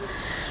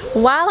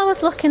while I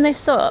was looking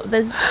this up,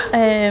 there's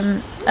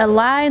a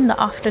line that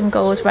often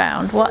goes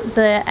round: what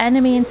the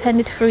enemy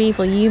intended for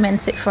evil, you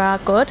meant it for our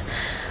good.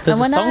 There's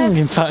And a when song,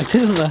 in fact,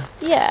 isn't there?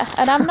 Yeah,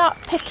 and I'm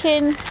not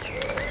picking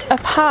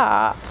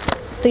apart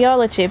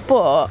theology,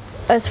 but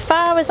as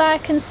far as I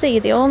can see,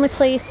 the only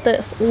place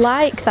that's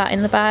like that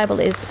in the Bible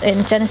is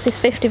in Genesis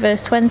 50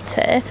 verse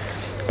 20,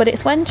 but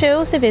it's when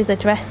Joseph is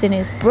addressing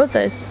his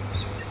brothers,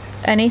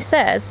 and he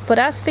says, but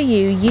as for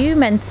you, you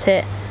meant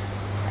it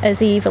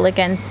as evil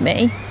against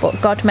me, but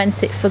God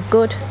meant it for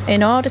good,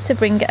 in order to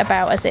bring it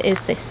about as it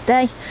is this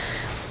day.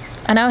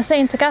 And I was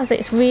saying to Gaz that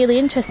it's really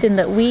interesting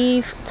that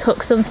we've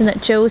took something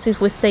that Joseph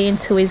was saying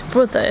to his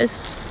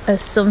brothers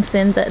as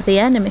something that the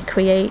enemy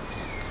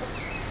creates.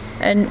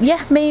 And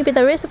yeah, maybe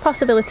there is a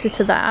possibility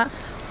to that,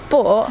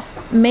 but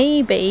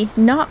maybe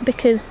not,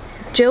 because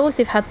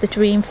Joseph had the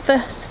dream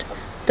first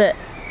that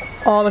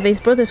all of his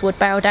brothers would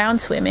bow down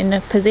to him in a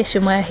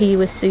position where he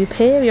was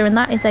superior, and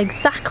that is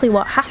exactly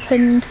what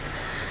happened.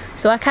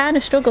 So I kind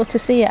of struggle to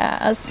see it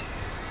as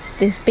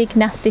this big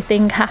nasty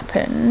thing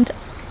happened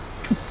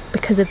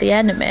because of the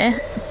enemy,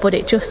 but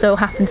it just so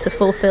happened to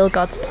fulfill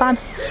God's plan.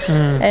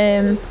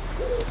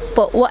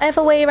 But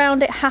whatever way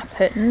around it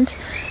happened,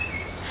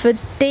 for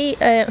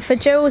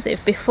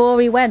Joseph, before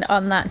he went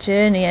on that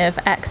journey of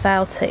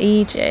exile to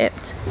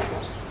Egypt,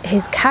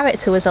 his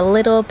character was a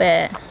little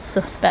bit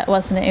suspect,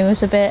 wasn't it? He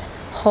was a bit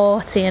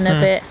haughty and a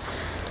bit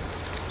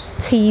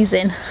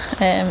teasing,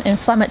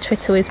 inflammatory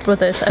to his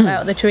brothers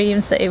about the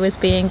dreams that he was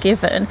being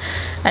given.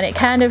 And it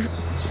kind of,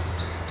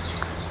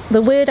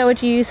 the word I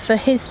would use for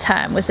his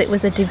time was, it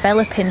was a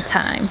developing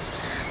time.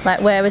 Like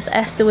whereas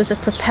Esther was a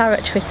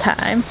preparatory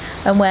time,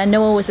 and where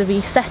Noah was a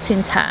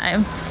resetting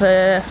time,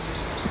 for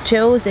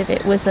Joseph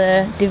it was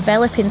a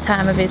developing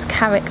time of his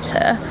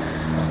character,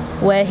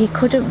 where he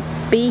couldn't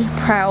be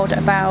proud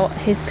about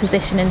his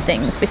position in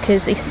things,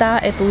 because he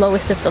started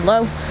lowest of the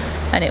low,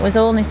 and it was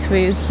only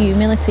through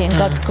humility and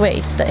God's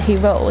grace that he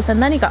rose.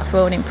 And then he got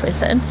thrown in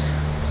prison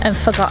and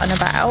forgotten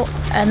about,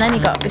 and then he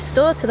got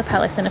restored to the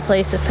palace in a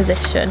place of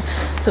position.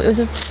 So it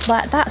was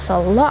like, that's a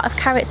lot of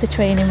character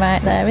training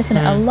right there, isn't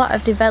it? A lot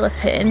of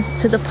developing,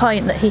 to the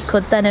point that he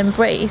could then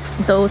embrace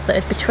those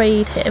that had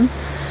betrayed him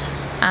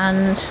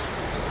and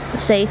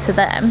say to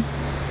them,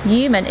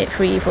 you meant it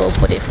for evil,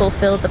 but it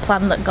fulfilled the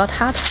plan that God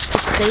had to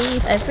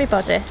save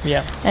everybody. So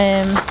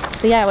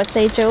yeah, I would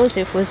say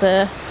Joseph was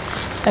a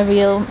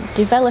real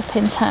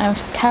developing time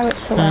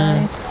character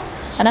wise.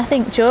 And I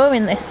think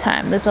during this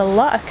time there's a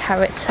lot of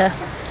character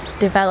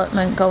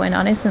development going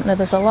on, isn't there?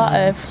 There's a lot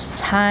of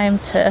time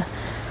to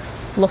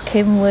look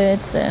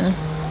inwards and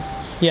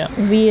Yeah.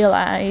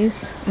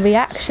 realise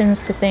reactions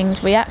to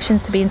things,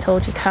 reactions to being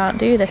told you can't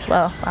do this.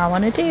 Well, I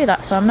want to do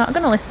that, so I'm not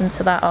going to listen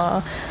to that.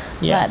 Or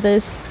like,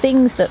 there's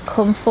things that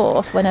come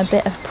forth when a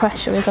bit of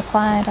pressure is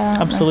applied.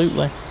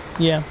 Absolutely.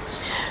 Yeah.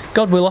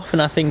 God will often,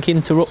 I think,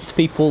 interrupt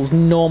people's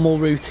normal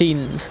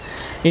routines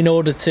in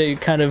order to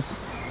kind of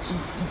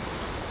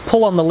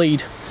pull on the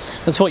lead.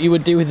 That's what you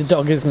would do with a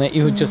dog, isn't it?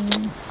 You would just,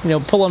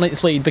 pull on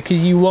its lead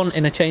because you want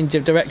in a change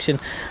of direction.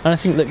 And I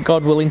think that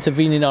God will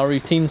intervene in our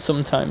routines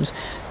sometimes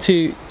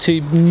to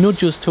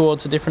nudge us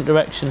towards a different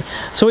direction.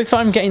 So if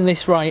I'm getting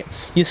this right,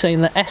 you're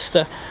saying that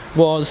Esther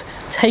was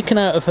taken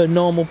out of her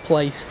normal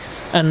place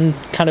and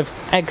kind of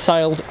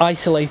exiled,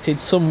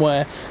 isolated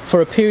somewhere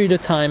for a period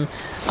of time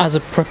as a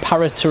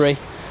preparatory,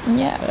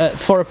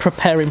 for a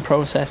preparing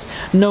process.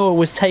 Noah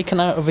was taken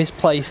out of his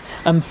place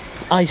and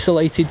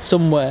isolated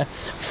somewhere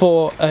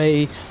for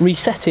a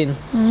resetting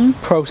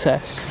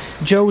process.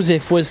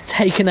 Joseph was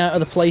taken out of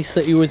the place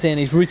that he was in.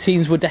 His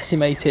routines were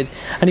decimated,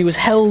 and he was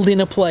held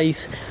in a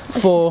place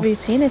for his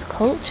routine, his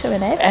culture,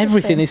 and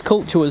everything. His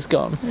culture was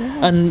gone.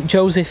 And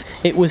Joseph,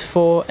 it was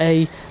for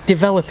a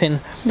developing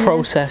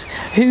process.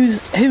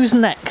 Who's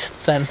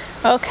next then?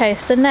 Okay,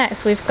 so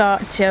next we've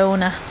got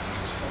Jonah,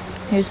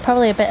 who's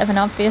probably a bit of an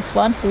obvious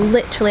one.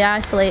 Literally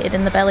isolated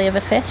in the belly of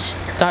a fish.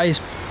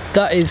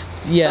 That is,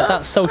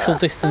 that's social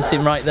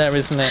distancing right there,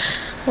 isn't it?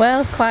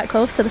 Well, quite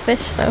close to the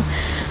fish though.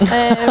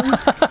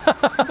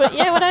 But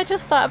yeah, when I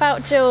just thought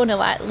about Jonah,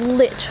 like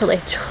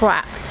literally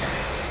trapped,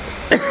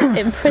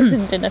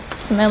 imprisoned in a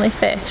smelly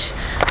fish.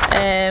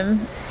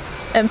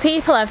 And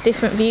people have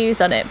different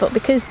views on it, but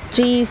because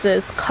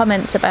Jesus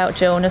comments about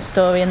Jonah's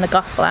story in the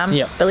Gospel,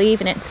 I'm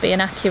believing it to be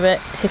an accurate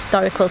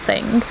historical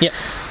thing.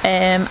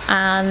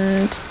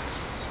 And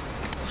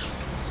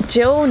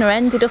Jonah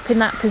ended up in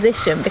that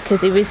position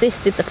because he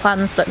resisted the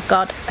plans that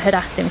God had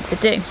asked him to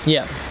do.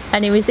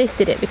 And he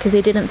resisted it because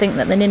he didn't think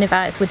that the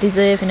Ninevites were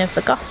deserving of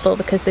the gospel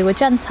because they were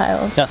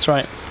Gentiles. That's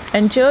right.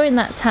 And during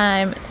that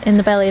time in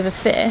the belly of a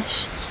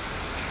fish,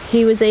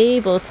 he was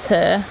able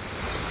to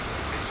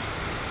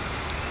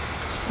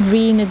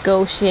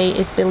renegotiate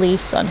his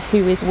beliefs on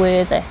who is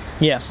worthy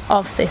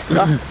of this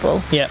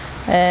gospel.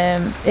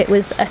 It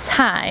was a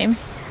time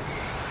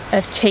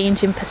of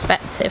change in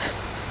perspective.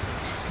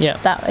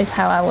 That is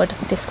how I would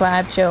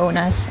describe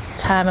Jonah's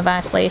time of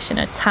isolation,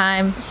 a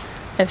time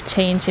of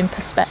change in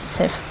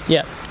perspective.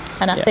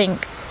 And I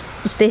think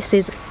this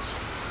is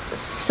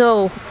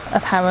so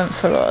apparent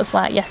for us.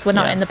 Like, yes, we're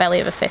not in the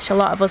belly of a fish. A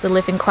lot of us are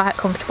living quite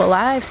comfortable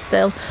lives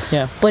still.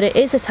 But it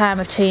is a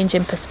time of change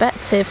in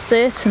perspective.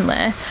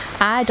 Certainly,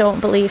 I don't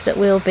believe that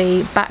we'll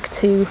be back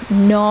to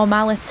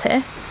normality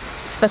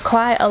for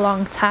quite a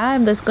long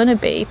time. There's going to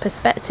be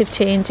perspective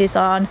changes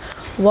on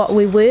what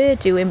we were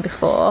doing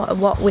before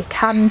and what we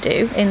can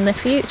do in the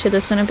future.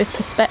 There's going to be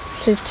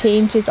perspective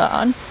changes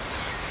on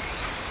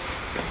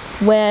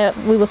where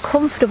we were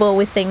comfortable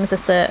with things a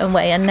certain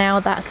way and now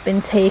that's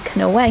been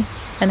taken away.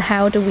 And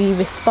how do we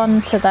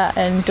respond to that,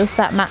 and does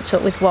that match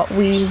up with what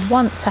we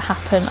want to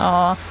happen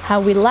or how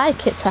we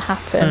like it to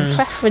happen?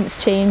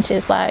 Preference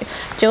changes. Like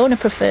Jonah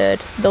preferred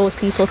those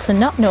people to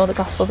not know the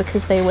gospel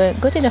because they weren't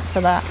good enough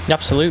for that.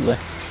 Absolutely.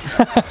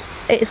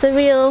 It's a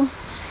real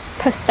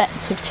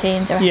perspective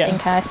changer, I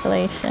think,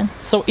 isolation.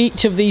 So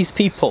each of these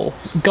people,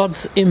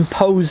 God's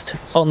imposed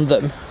on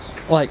them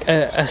like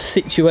a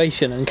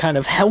situation and kind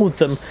of held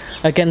them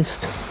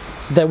against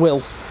their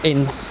will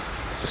in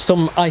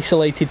some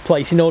isolated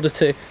place in order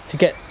to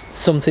get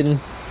something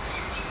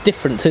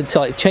different, to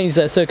like change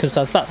their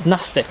circumstance. That's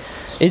nasty.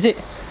 Is it?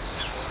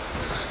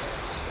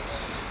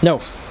 No,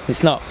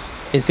 it's not,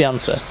 is the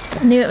answer.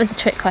 I knew it was a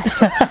trick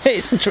question.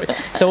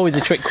 It's always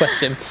a trick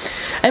question.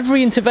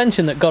 Every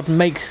intervention that God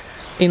makes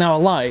in our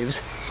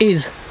lives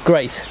is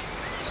grace,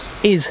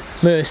 is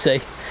mercy.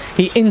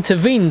 He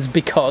intervenes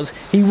because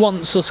he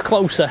wants us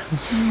closer.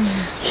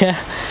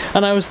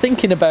 And I was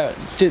thinking about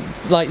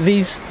like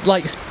these,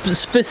 like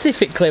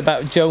specifically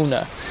about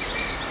Jonah.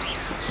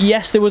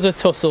 Yes, there was a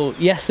tussle.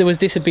 Yes, there was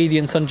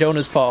disobedience on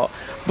Jonah's part.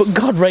 But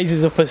God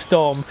raises up a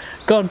storm.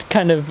 God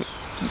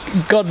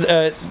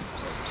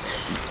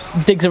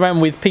digs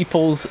around with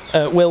people's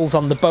wills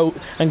on the boat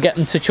and get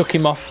them to chuck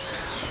him off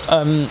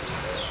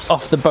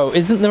the boat.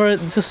 Isn't there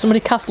does somebody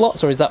cast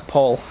lots, or is that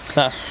Paul?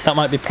 That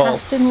might be Paul.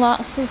 Casting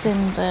lots is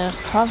in the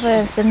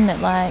Proverbs, isn't it?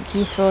 Like,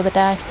 you throw the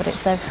dice but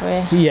it's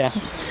every...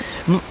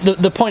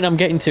 The point I'm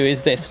getting to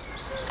is this.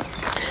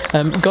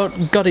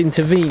 God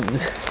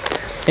intervenes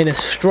in a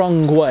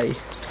strong way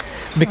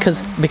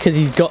because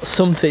he's got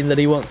something that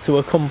he wants to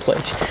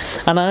accomplish.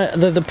 And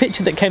the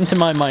picture that came to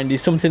my mind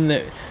is something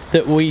that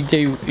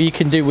you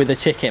can do with a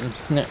chicken.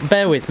 Now,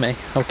 bear with me,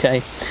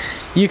 okay?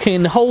 You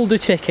can hold a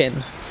chicken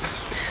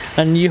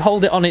and you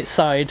hold it on its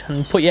side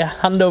and put your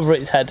hand over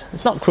its head.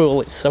 It's not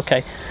cruel, it's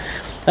okay.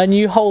 And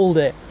you hold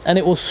it and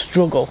it will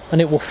struggle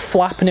and it will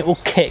flap and it will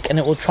kick and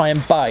it will try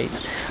and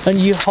bite. And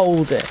you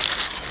hold it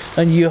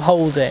and you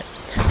hold it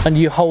and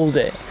you hold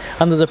it.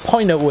 And there's a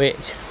point at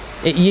which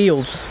it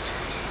yields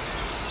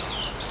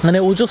and it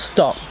will just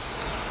stop.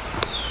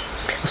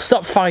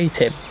 Stop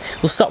fighting.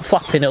 It'll stop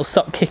flapping, it'll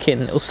stop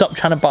kicking, it'll stop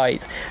trying to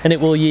bite, and it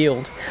will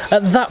yield.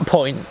 At that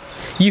point,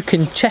 you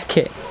can check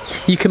it.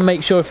 You can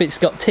make sure if it's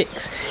got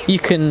ticks. You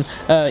can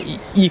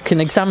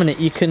examine it.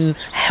 You can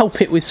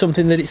help it with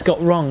something that it's got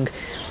wrong.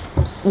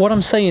 What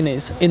I'm saying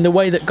is, in the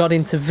way that God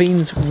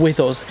intervenes with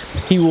us,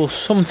 he will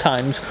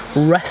sometimes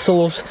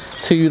wrestle us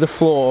to the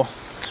floor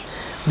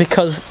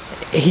because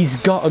he's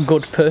got a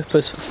good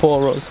purpose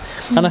for us.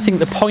 And I think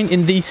the point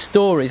in these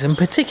stories, and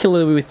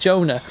particularly with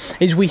Jonah,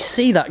 is we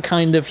see that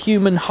kind of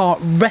human heart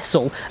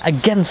wrestle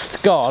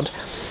against God,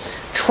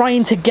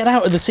 trying to get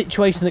out of the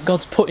situation that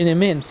God's putting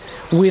him in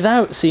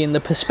without seeing the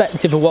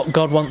perspective of what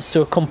God wants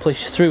to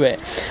accomplish through it.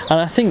 And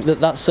I think that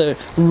that's a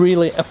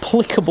really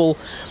applicable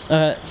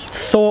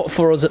thought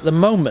for us at the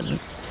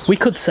moment. We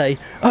could say,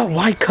 oh,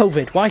 why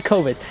COVID? Why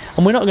COVID?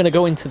 And we're not going to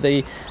go into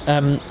the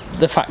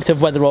fact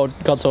of whether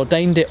God's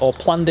ordained it or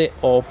planned it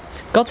or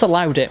God's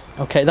allowed it.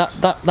 Okay,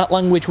 that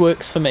language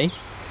works for me.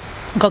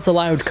 God's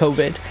allowed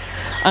COVID,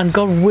 and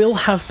God will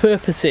have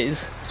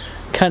purposes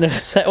kind of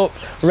set up,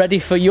 ready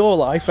for your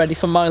life, ready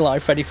for my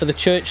life, ready for the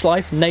church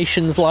life,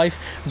 nation's life,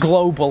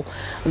 global.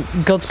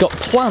 God's got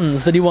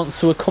plans that he wants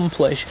to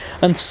accomplish,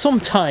 and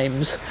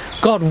sometimes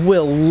God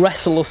will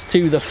wrestle us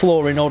to the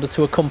floor in order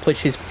to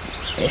accomplish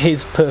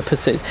his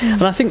purposes.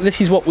 And I think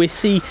this is what we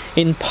see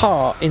in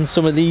part in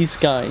some of these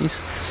guys.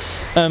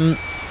 And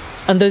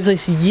there's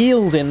this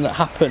yielding that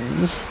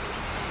happens,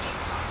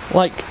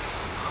 like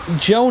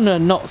Jonah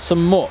not so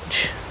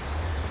much,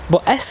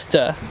 but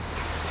Esther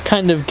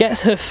kind of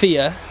gets her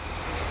fear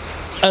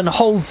and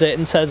holds it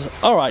and says,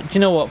 all right, do you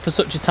know what, for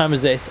such a time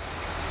as this,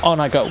 on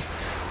I go.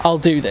 I'll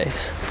do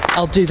this.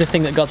 I'll do the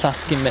thing that God's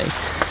asking me.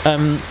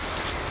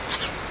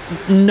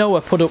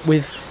 Noah put up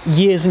with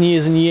years and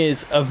years and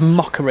years of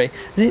mockery.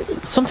 Is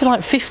it something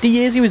like 50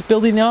 years he was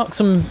building the ark?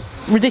 Some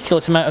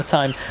ridiculous amount of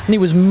time. And he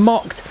was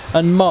mocked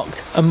and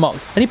mocked and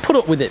mocked. And he put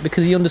up with it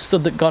because he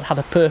understood that God had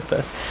a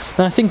purpose.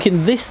 And I think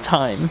in this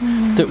time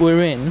that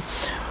we're in,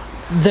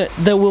 that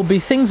there will be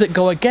things that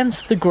go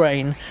against the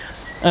grain,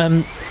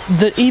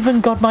 that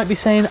even God might be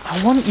saying,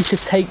 I want you to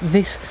take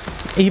this,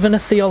 even a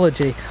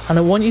theology, and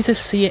I want you to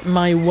see it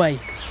my way.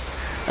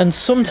 And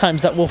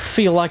sometimes that will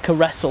feel like a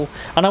wrestle,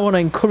 and I want to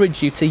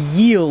encourage you to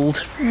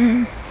yield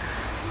in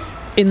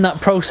that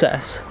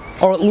process,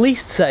 or at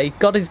least say,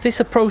 God, is this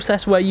a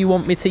process where you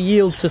want me to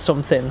yield to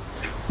something?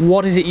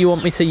 What is it you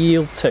want me to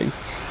yield to?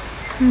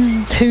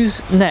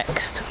 Who's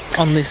next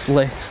on this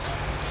list?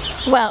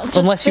 Well, just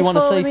unless you want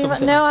to say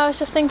something. No, I was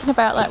just thinking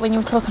about, like, when you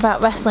were talking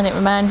about wrestling, it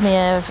reminded me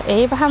of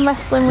Abraham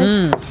wrestling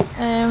with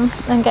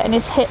and getting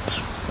his hip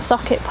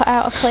socket put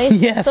out of place.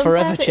 Yeah, sometimes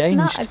forever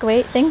changed. It's not a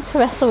great thing to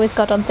wrestle with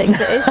God on things.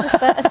 It is just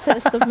better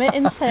to submit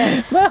into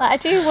it. Like, I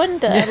do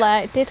wonder,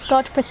 like, did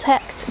God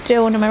protect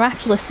Jonah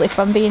miraculously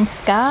from being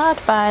scarred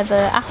by the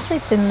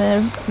acids in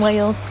the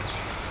whales?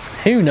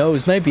 Who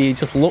knows? Maybe he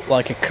just looked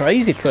like a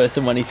crazy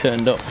person when he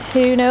turned up.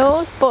 Who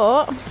knows?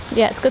 But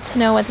yeah, it's good to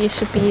know whether you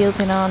should be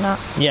yielding or not.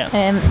 Yeah.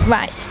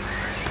 Right.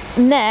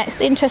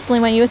 Next, interestingly,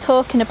 when you were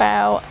talking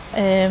about,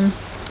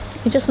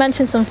 you just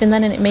mentioned something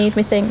then, and it made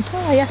me think,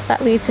 oh yes,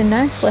 that leads in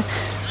nicely.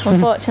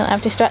 Unfortunately,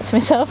 I've distracted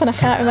myself, and I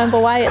can't remember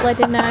why it led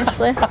in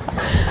nicely.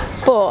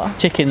 But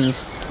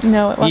chickens.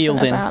 No, it wasn't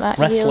yielding, about that.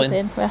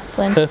 wrestling,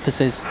 wrestling,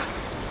 purposes.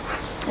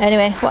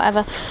 Anyway,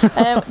 whatever.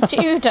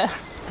 Judah.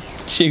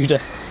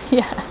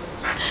 Yeah.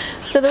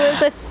 So there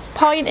was a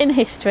point in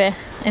history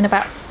in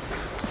about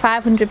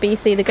 500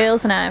 BC. The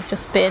girls and I have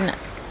just been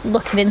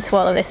looking into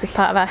all of this as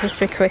part of our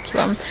history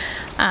curriculum,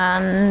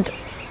 and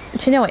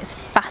do you know, it's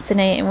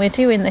fascinating. We're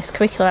doing this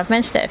curriculum, I've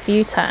mentioned it a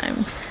few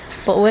times,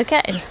 but we're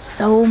getting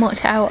so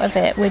much out of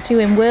it. We're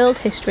doing world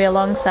history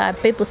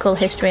alongside biblical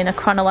history in a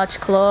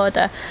chronological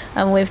order,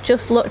 and we've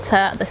just looked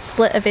at the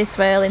split of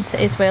Israel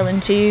into Israel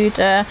and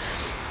Judah,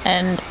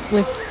 and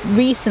we've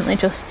recently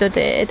just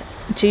studied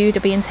Judah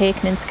being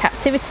taken into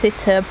captivity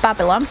to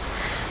Babylon,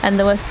 and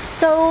there were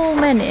so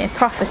many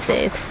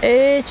prophecies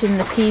urging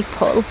the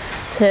people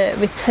to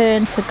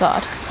return to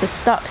God, to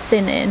stop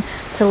sinning,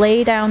 to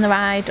lay down their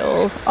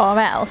idols, or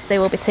else they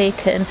will be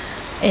taken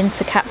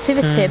into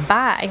captivity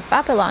by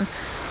Babylon.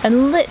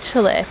 And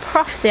literally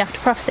prophecy after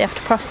prophecy after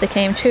prophecy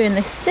came true, and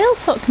they still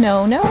took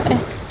no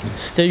notice.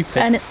 Stupid.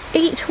 And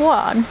each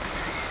one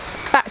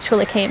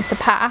factually came to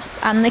pass,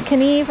 and they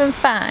can even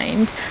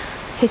find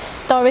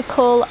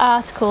historical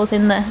articles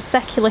in the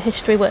secular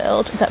history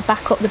world that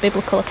back up the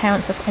biblical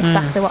accounts of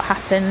exactly what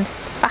happened.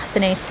 It's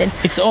fascinating.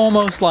 It's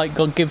almost like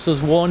God gives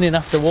us warning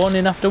after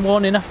warning after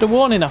warning after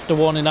warning after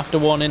warning after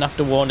warning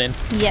after warning.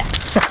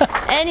 Yes.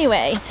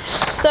 Anyway,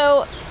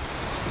 so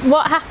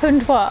what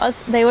happened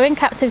was they were in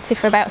captivity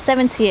for about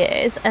 70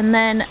 years, and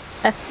then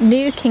a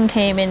new king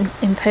came in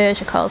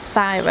Persia called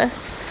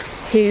Cyrus,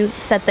 who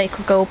said they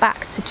could go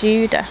back to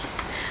Judah.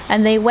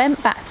 And they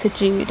went back to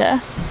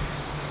Judah,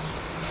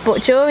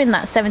 but during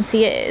that 70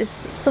 years,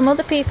 some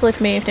other people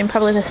had moved in,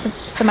 probably the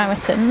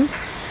Samaritans,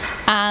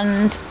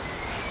 and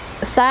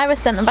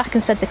Cyrus sent them back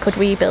and said they could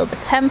rebuild the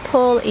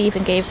temple,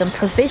 even gave them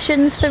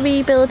provisions for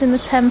rebuilding the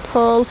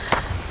temple,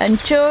 And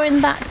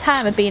during that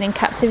time of being in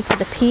captivity,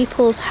 the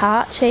people's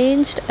heart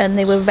changed and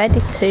they were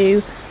ready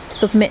to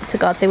submit to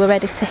God. They were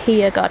ready to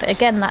hear God.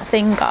 Again, that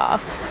thing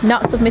of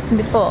not submitting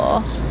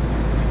before,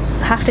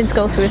 having to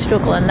go through a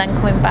struggle and then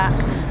coming back,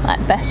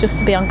 like best just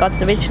to be on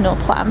God's original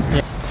plan.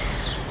 Yeah.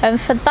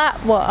 And for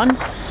that one,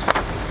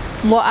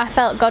 what I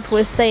felt God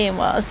was saying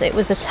was it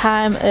was a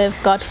time of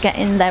God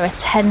getting their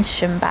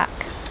attention back.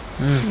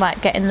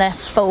 Like getting their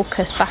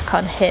focus back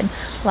on him,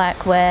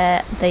 like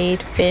where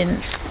they'd been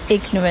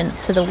ignorant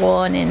to the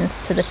warnings,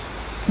 to the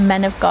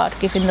men of God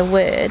giving the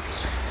words.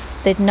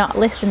 They'd not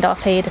listened or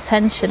paid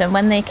attention, and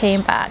when they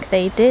came back,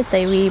 they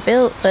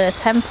rebuilt the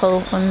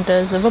temple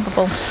under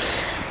Zerubbabel.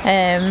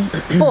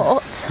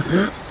 But,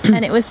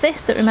 and it was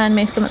this that reminded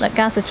me of something that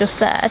Gaz had just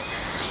said,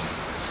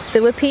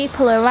 there were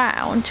people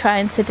around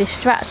trying to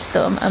distract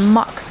them and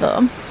mock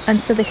them, and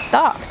so they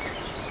stopped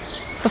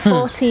for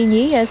 14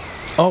 years.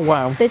 Oh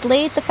wow. They'd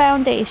laid the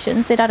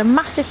foundations, they'd had a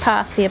massive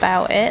party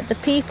about it. The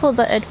people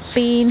that had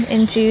been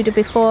in Judah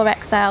before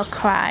exile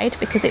cried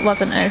because it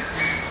wasn't as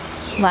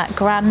like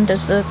grand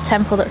as the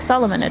temple that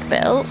Solomon had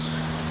built.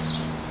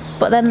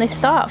 But then they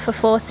stopped for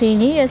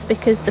 14 years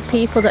because the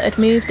people that had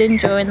moved in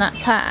during that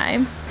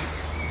time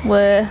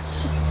were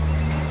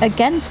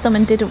against them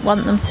and didn't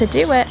want them to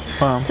do it.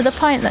 Wow. To the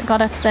point that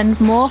God had to send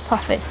more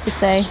prophets to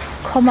say,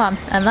 come on.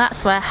 And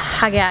that's where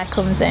Haggai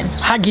comes in.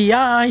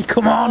 Haggai,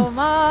 come on. Come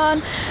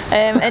on.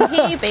 And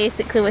he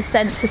basically was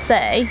sent to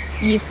say,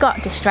 you've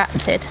got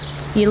distracted.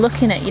 You're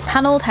looking at your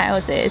panelled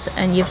houses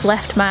and you've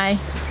left my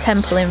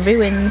temple in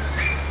ruins.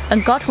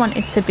 And God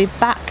wanted to be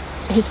back,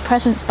 his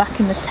presence back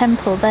in the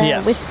temple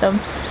there with them.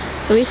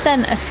 So he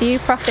sent a few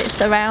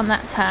prophets around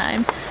that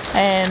time,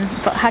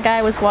 but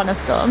Haggai was one of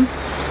them.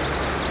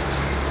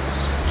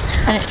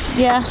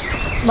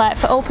 And like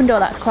for open door,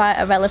 that's quite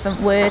a relevant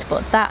word,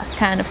 but that's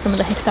kind of some of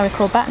the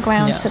historical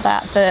background to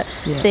that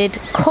they'd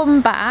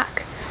come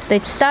back,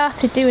 they'd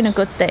started doing a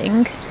good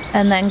thing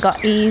and then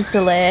got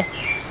easily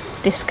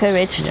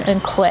discouraged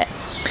and quit.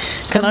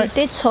 We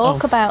did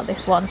talk about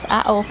this once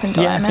at open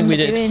door. I remember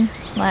doing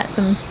like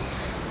some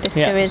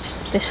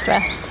discouraged,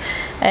 distressed.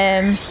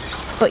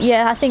 But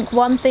yeah, I think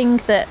one thing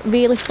that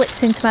really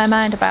flips into my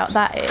mind about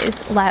that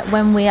is like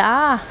when we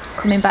are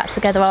coming back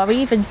together or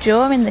even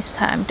during this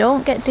time,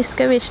 don't get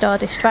discouraged or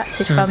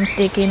distracted from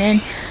digging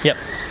in. Yep,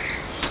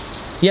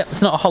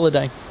 it's not a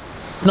holiday.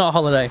 It's not a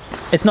holiday.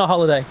 It's not a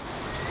holiday.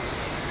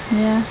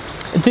 Yeah.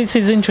 This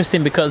is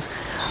interesting because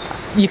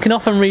you can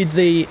often read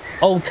the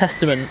Old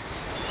Testament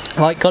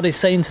like God is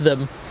saying to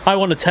them, I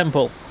want a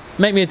temple.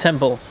 Make me a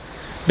temple.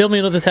 Build me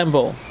another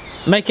temple.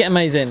 Make it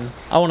amazing.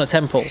 I want a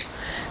temple.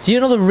 Do you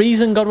know the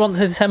reason God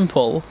wanted a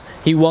temple?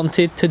 He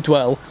wanted to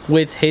dwell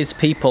with his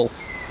people.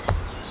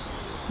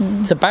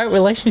 It's about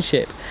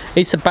relationship.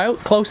 It's about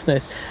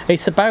closeness.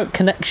 It's about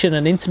connection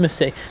and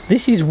intimacy.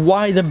 This is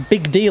why the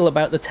big deal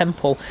about the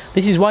temple.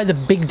 This is why the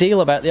big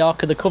deal about the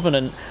Ark of the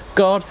Covenant.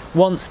 God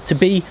wants to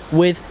be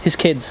with his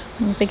kids.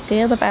 The big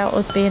deal about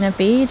us being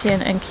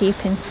obedient and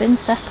keeping sin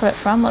separate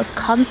from us.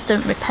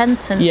 Constant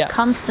repentance,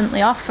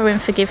 constantly offering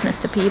forgiveness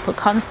to people,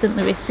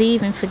 constantly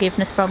receiving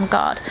forgiveness from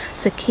God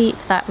to keep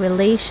that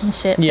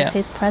relationship with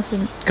his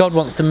presence. God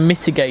wants to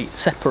mitigate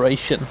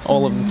separation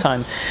all of the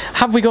time.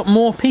 Have we got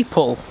more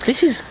people?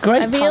 This is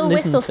great. A real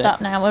whistle stop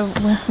now.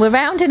 We're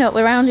rounding up.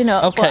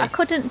 Okay. But I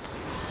couldn't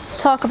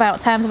talk about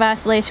times of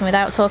isolation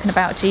without talking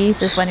about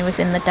Jesus when he was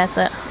in the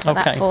desert for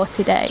that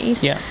 40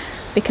 days. Yeah.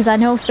 Because I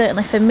know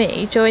certainly for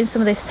me, during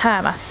some of this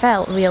time, I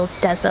felt real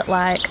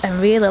desert-like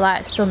and really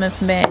like some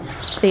of my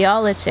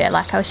theology.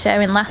 Like I was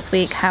sharing last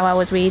week how I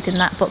was reading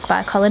that book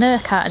by Colin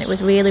Urquhart and it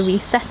was really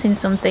resetting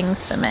some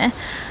things for me.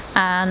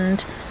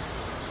 And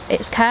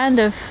it's kind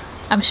of,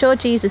 I'm sure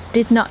Jesus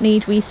did not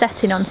need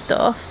resetting on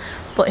stuff,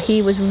 but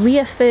he was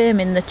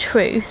reaffirming the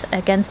truth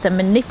against a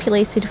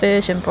manipulated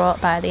version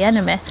brought by the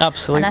enemy.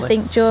 Absolutely. And I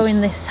think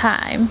during this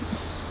time,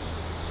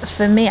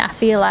 for me, I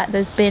feel like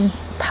there's been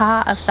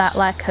part of that,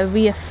 like a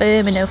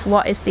reaffirming of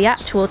what is the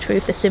actual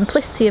truth, the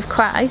simplicity of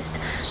Christ,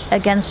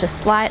 against a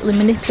slightly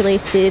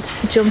manipulated,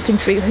 jumping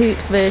through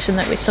hoops version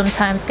that we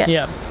sometimes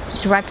get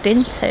dragged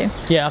into.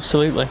 Yeah,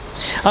 absolutely.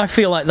 I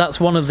feel like that's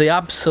one of the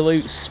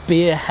absolute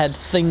spearhead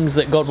things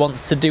that God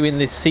wants to do in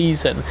this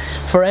season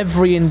for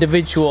every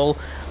individual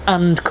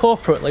and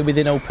corporately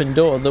within Open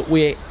Door, that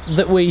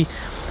we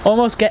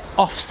almost get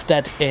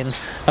Ofsted in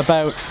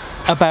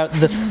about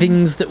the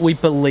things that we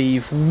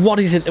believe. What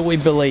is it that we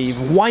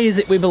believe? Why is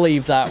it we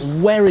believe that?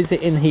 Where is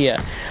it in here?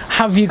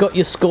 Have you got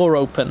your score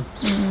open?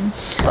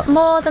 But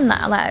more than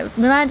that, like, it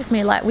reminded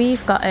me, like,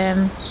 we've got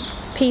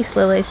peace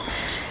lilies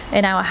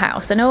in our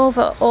house, and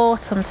over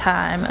autumn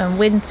time and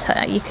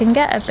winter you can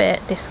get a bit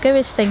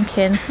discouraged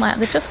thinking like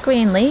they're just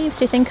green leaves.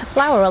 Do you think a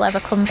flower will ever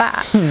come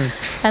back?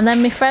 And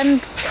then my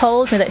friend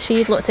told me that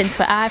she'd looked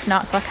into it. I've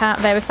not, so I can't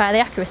verify the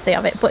accuracy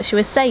of it, but she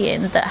was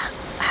saying that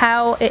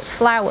how it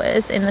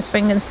flowers in the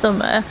spring and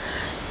summer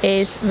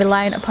is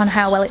reliant upon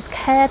how well it's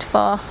cared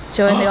for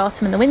during the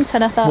autumn and the winter.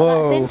 And I thought,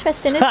 that's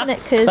interesting, isn't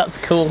it? Because that's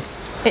cool.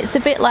 It's a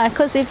bit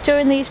like us, if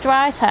during these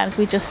dry times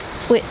we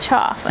just switch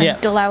off and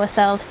dull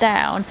ourselves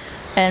down,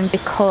 and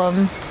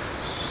become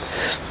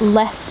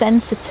less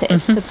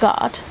sensitive to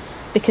God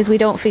because we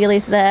don't feel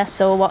he's there,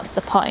 so what's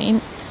the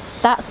point?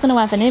 That's going to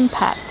have an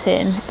impact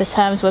in the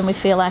times when we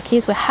feel like he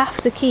is. We have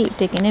to keep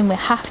digging in, we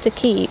have to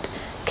keep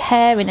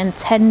caring and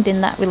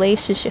tending that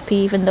relationship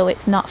even though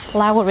it's not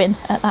flowering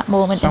at that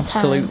moment in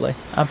time.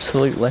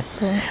 Absolutely.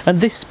 And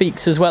this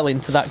speaks as well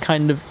into that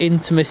kind of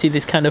intimacy,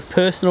 this kind of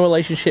personal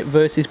relationship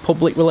versus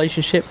public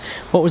relationship.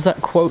 What was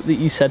that quote that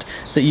you said,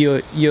 that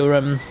your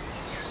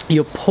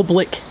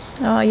public...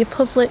 Oh, your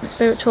public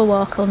spiritual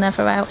walk will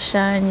never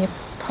outshine your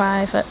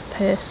private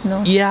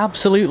personal. Yeah,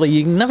 absolutely.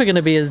 You're never going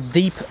to be as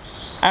deep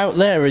out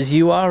there as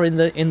you are in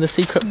the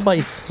secret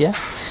place. Yeah.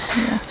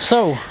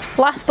 So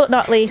last but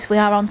not least, we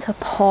are on to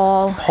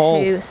Paul,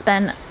 who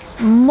spent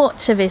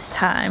much of his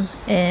time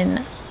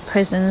in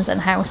prisons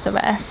and house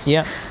arrest.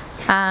 Yeah.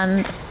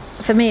 And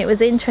for me, it was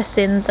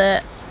interesting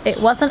that it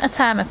wasn't a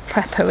time of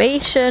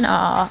preparation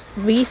or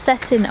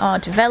resetting or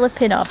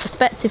developing or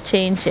perspective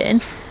changing.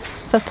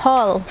 For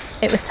Paul,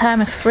 it was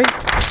time of fruit.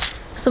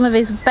 Some of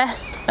his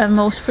best and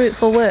most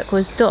fruitful work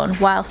was done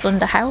whilst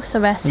under house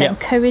arrest,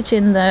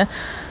 encouraging the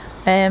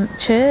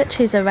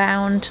churches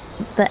around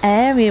the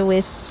area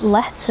with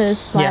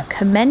letters, like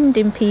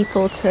commending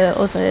people to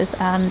others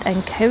and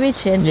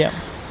encouraging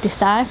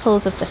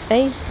disciples of the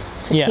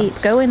faith to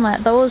keep going.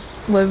 Like, those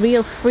were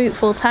real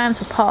fruitful times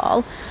for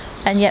Paul.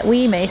 And yet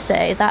we may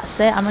say, that's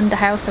it, I'm under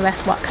house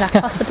arrest, what could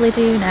I possibly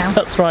do now?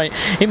 That's right.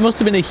 It must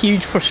have been a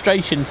huge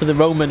frustration to the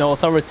Roman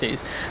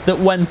authorities that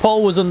when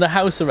Paul was under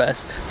house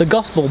arrest, the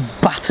gospel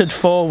battered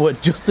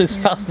forward just as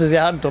fast as it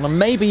had done, and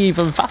maybe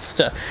even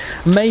faster.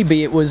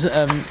 Maybe it was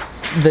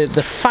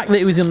the fact that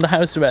he was under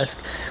house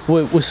arrest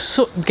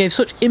gave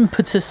such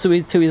impetus to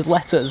his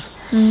letters.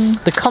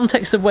 The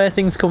context of where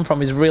things come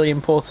from is really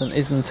important,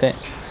 isn't it?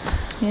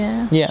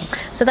 Yeah.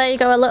 So there you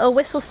go, a little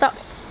whistle-stop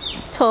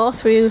tour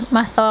through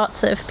my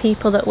thoughts of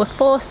people that were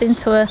forced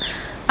into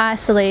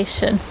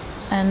isolation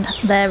and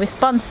their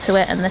response to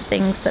it and the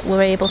things that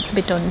were able to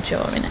be done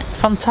during it.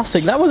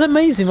 Fantastic. That was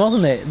amazing,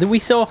 wasn't it? We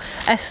saw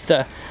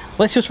Esther.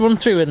 Let's just run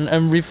through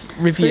and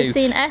review. So we've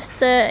seen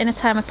Esther in a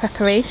time of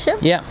preparation.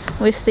 Yeah.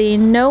 We've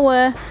seen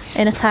Noah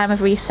in a time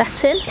of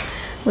resetting.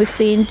 We've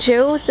seen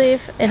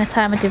Joseph in a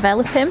time of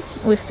developing.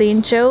 We've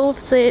seen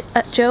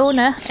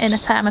Jonah in a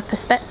time of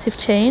perspective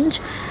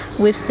change.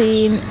 We've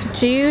seen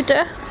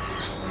Judah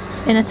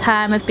in a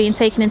time of being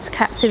taken into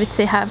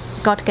captivity, have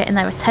God getting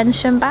their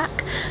attention back.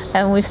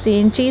 And we've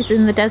seen Jesus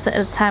in the desert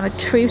at a time of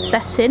truth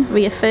setting,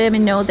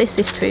 reaffirming, no, this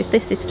is truth,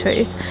 this is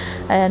truth.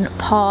 And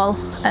Paul,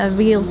 a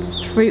real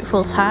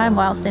fruitful time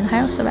whilst in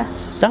house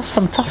arrest. That's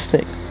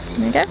fantastic.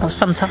 There you go. That's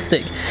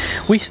fantastic.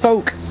 We've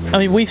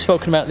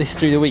spoken about this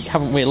through the week,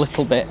 haven't we, a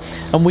little bit,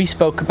 and we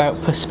spoke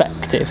about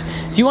perspective.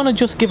 Do you want to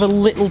just give a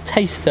little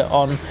taster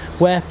on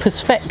where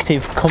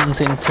perspective comes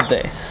into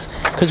this?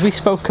 Because we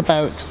spoke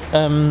about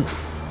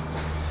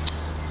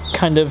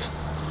kind of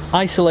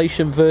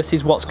isolation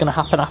versus what's going to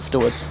happen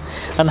afterwards,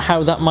 and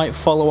how that might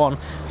follow on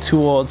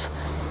towards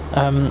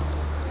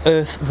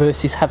earth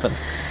versus heaven.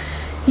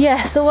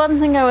 Yeah, so one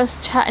thing I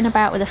was chatting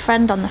about with a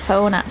friend on the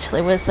phone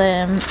actually was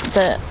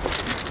that,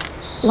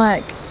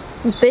 like,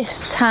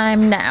 this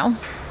time now,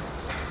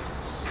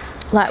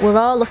 like, we're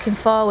all looking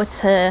forward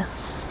to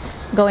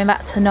going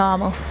back to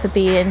normal, to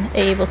being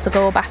able to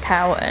go back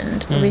out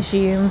and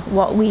resume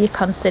what we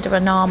consider a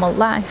normal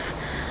life.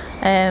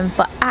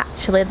 But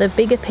actually the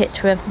bigger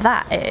picture of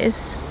that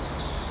is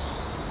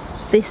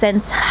this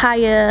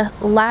entire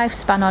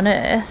lifespan on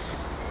earth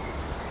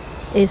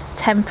is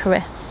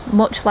temporary,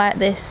 much like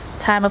this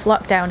time of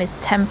lockdown is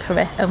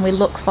temporary, and we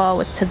look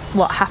forward to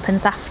what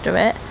happens after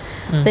it.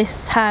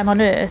 This time on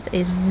earth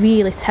is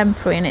really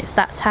temporary, and it's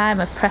that time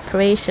of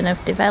preparation,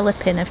 of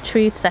developing, of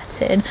truth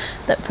setting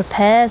that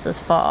prepares us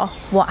for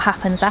what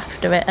happens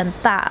after it. And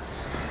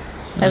that's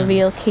a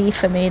real key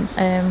for me,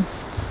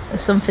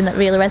 something that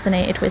really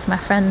resonated with my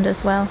friend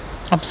as well.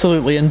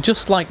 Absolutely. And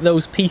just like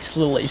those peace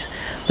lilies,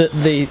 that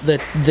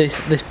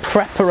this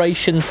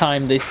preparation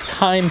time, this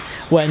time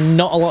where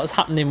not a lot is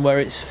happening, where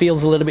it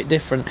feels a little bit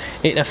different,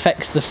 it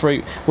affects the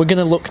fruit. We're going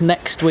to look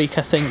next week,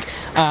 I think,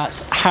 at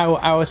how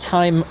our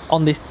time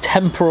on this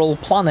temporal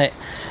planet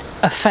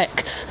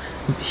affects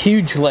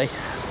hugely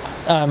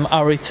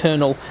our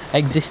eternal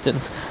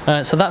existence.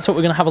 So that's what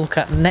we're going to have a look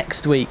at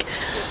next week.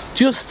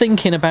 Just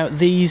thinking about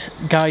these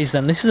guys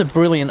then, this is a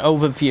brilliant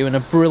overview and a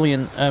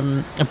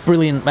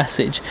brilliant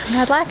message. And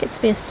I'd like it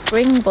to be a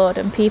springboard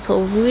and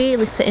people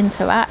really to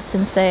interact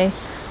and say,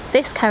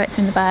 this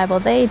character in the Bible,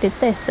 they did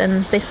this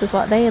and this was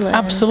what they learned.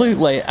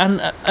 Absolutely. And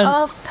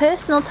or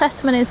personal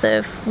testimonies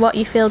of what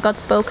you feel God's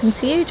spoken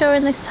to you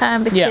during this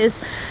time, because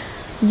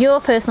your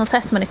personal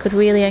testimony could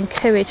really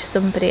encourage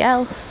somebody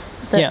else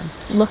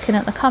that's looking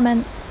at the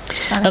comments.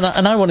 And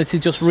I wanted to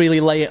just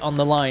really lay it on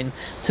the line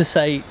to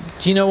say,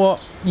 do you know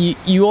what?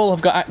 You all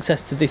have got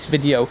access to this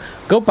video.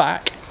 Go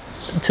back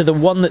to the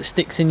one that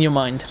sticks in your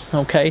mind,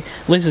 okay?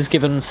 Liz has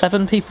given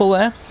 7 people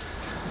there.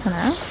 I don't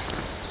know.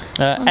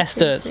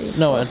 Esther, 2, 3,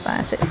 no, 4,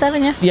 5, 6,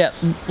 7, yeah. yeah,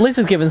 Liz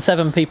has given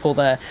 7 people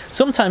there.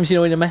 Sometimes, you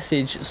know, in a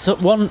message, so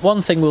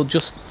one thing will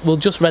just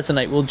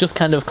resonate, will just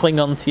kind of cling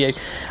on to you.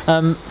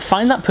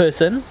 Find that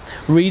person,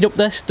 read up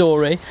their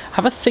story,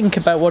 have a think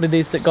about what it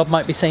is that God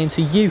might be saying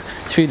to you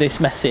through this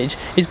message.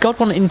 Is God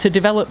wanting to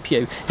develop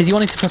you? Is he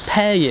wanting to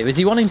prepare you? Is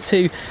he wanting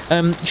to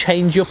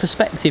change your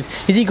perspective?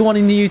 Is he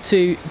wanting you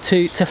to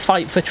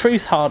fight for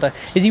truth harder?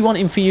 Is he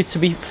wanting for you to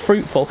be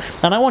fruitful?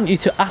 And I want you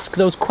to ask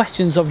those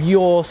questions of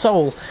your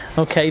soul,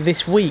 okay,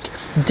 this week.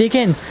 Dig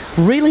in,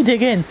 really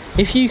dig in.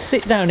 If you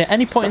sit down at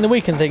any point in the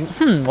week and think,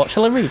 what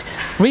shall I read?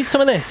 Read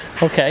some of this,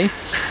 okay,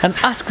 and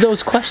ask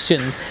those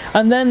questions.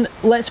 And then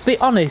let's be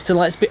honest and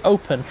let's be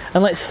open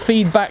and let's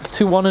feed back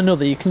to one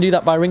another. You can do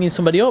that by ringing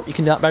somebody up. You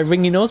can do that by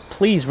ringing us.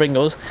 Please ring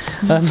us.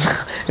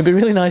 It'd be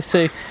really nice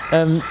to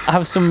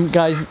have some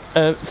guys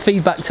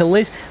feedback to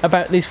Liz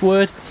about this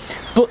word.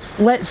 But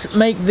let's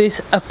make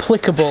this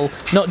applicable,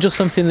 not just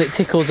something that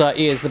tickles our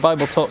ears. The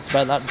Bible talks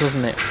about that,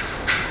 doesn't it?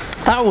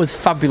 That was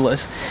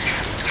fabulous.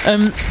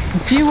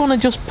 Do you want to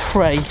just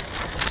pray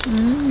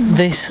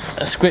this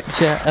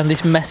scripture and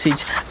this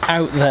message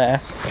out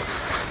there?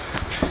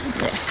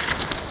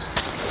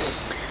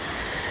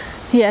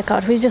 Yeah,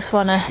 God, we just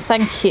want to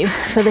thank you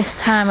for this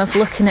time of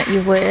looking at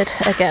your word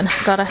again.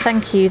 God, I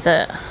thank you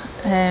that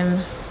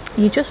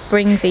you just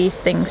bring these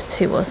things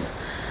to us.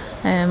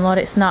 Lord,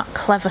 it's not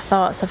clever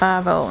thoughts of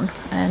our own.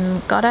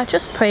 And God, I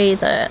just pray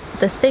that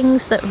the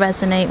things that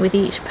resonate with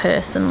each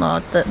person,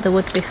 Lord, that there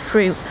would be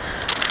fruit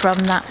from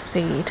that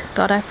seed.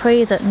 God, I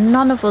pray that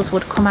none of us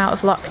would come out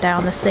of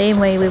lockdown the same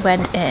way we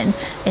went in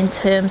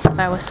terms of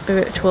our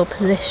spiritual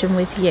position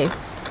with you.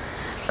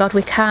 God,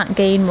 we can't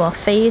gain more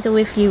favour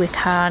with you, we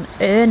can't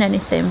earn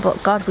anything,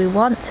 but God, we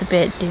want to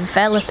be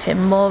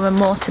developing more and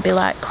more to be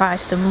like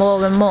Christ, and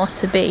more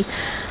to be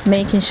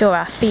making sure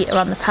our feet are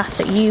on the path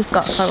that you've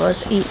got for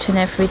us each and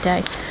every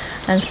day.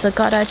 And so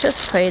God, I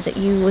just pray that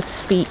you would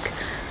speak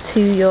to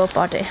your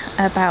body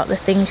about the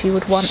things you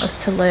would want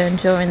us to learn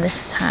during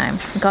this time.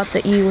 God,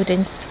 that you would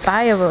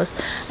inspire us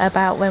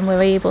about when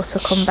we're able to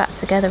come back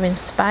together,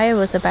 inspire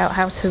us about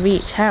how to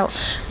reach out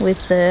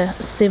with the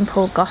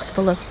simple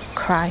gospel of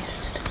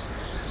Christ.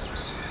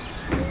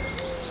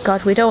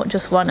 God, we don't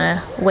just want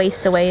to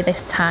waste away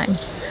this time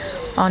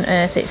on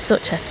earth. It's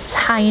such a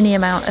tiny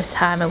amount of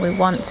time and we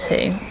want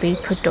to be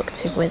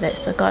productive with it.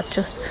 So God,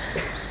 just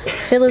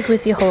fill us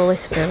with your Holy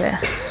Spirit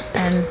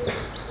and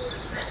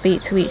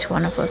speak to each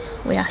one of us.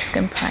 We ask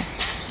and pray.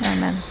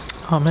 Amen.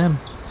 Amen.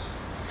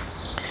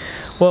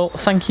 Well,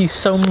 thank you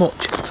so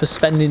much for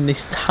spending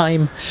this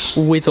time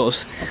with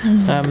us.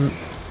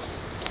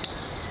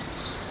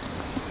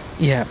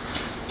 Yeah,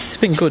 it's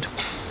been good.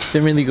 It's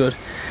been really good.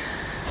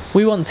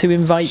 We want to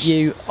invite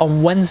you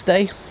on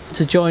Wednesday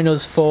to join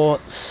us for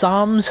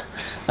Psalms,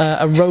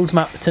 a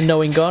roadmap to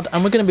knowing God,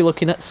 and we're going to be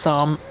looking at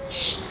Psalm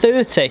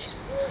 30,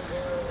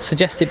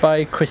 suggested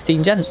by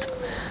Christine Gent.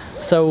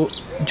 So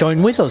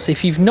join with us.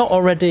 If you've not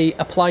already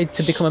applied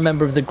to become a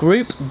member of the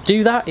group,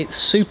 do that. It's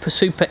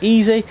super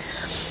easy.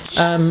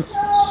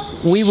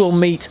 We will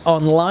meet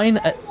online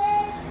at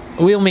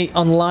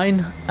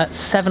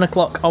 7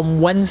 o'clock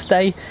on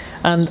Wednesday,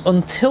 and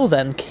until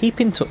then,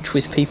 keep in touch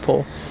with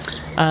people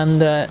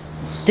and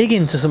dig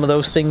into some of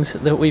those things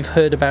that we've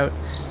heard about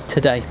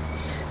today.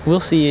 We'll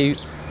see you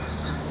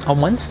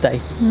on Wednesday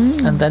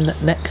and then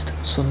next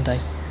Sunday.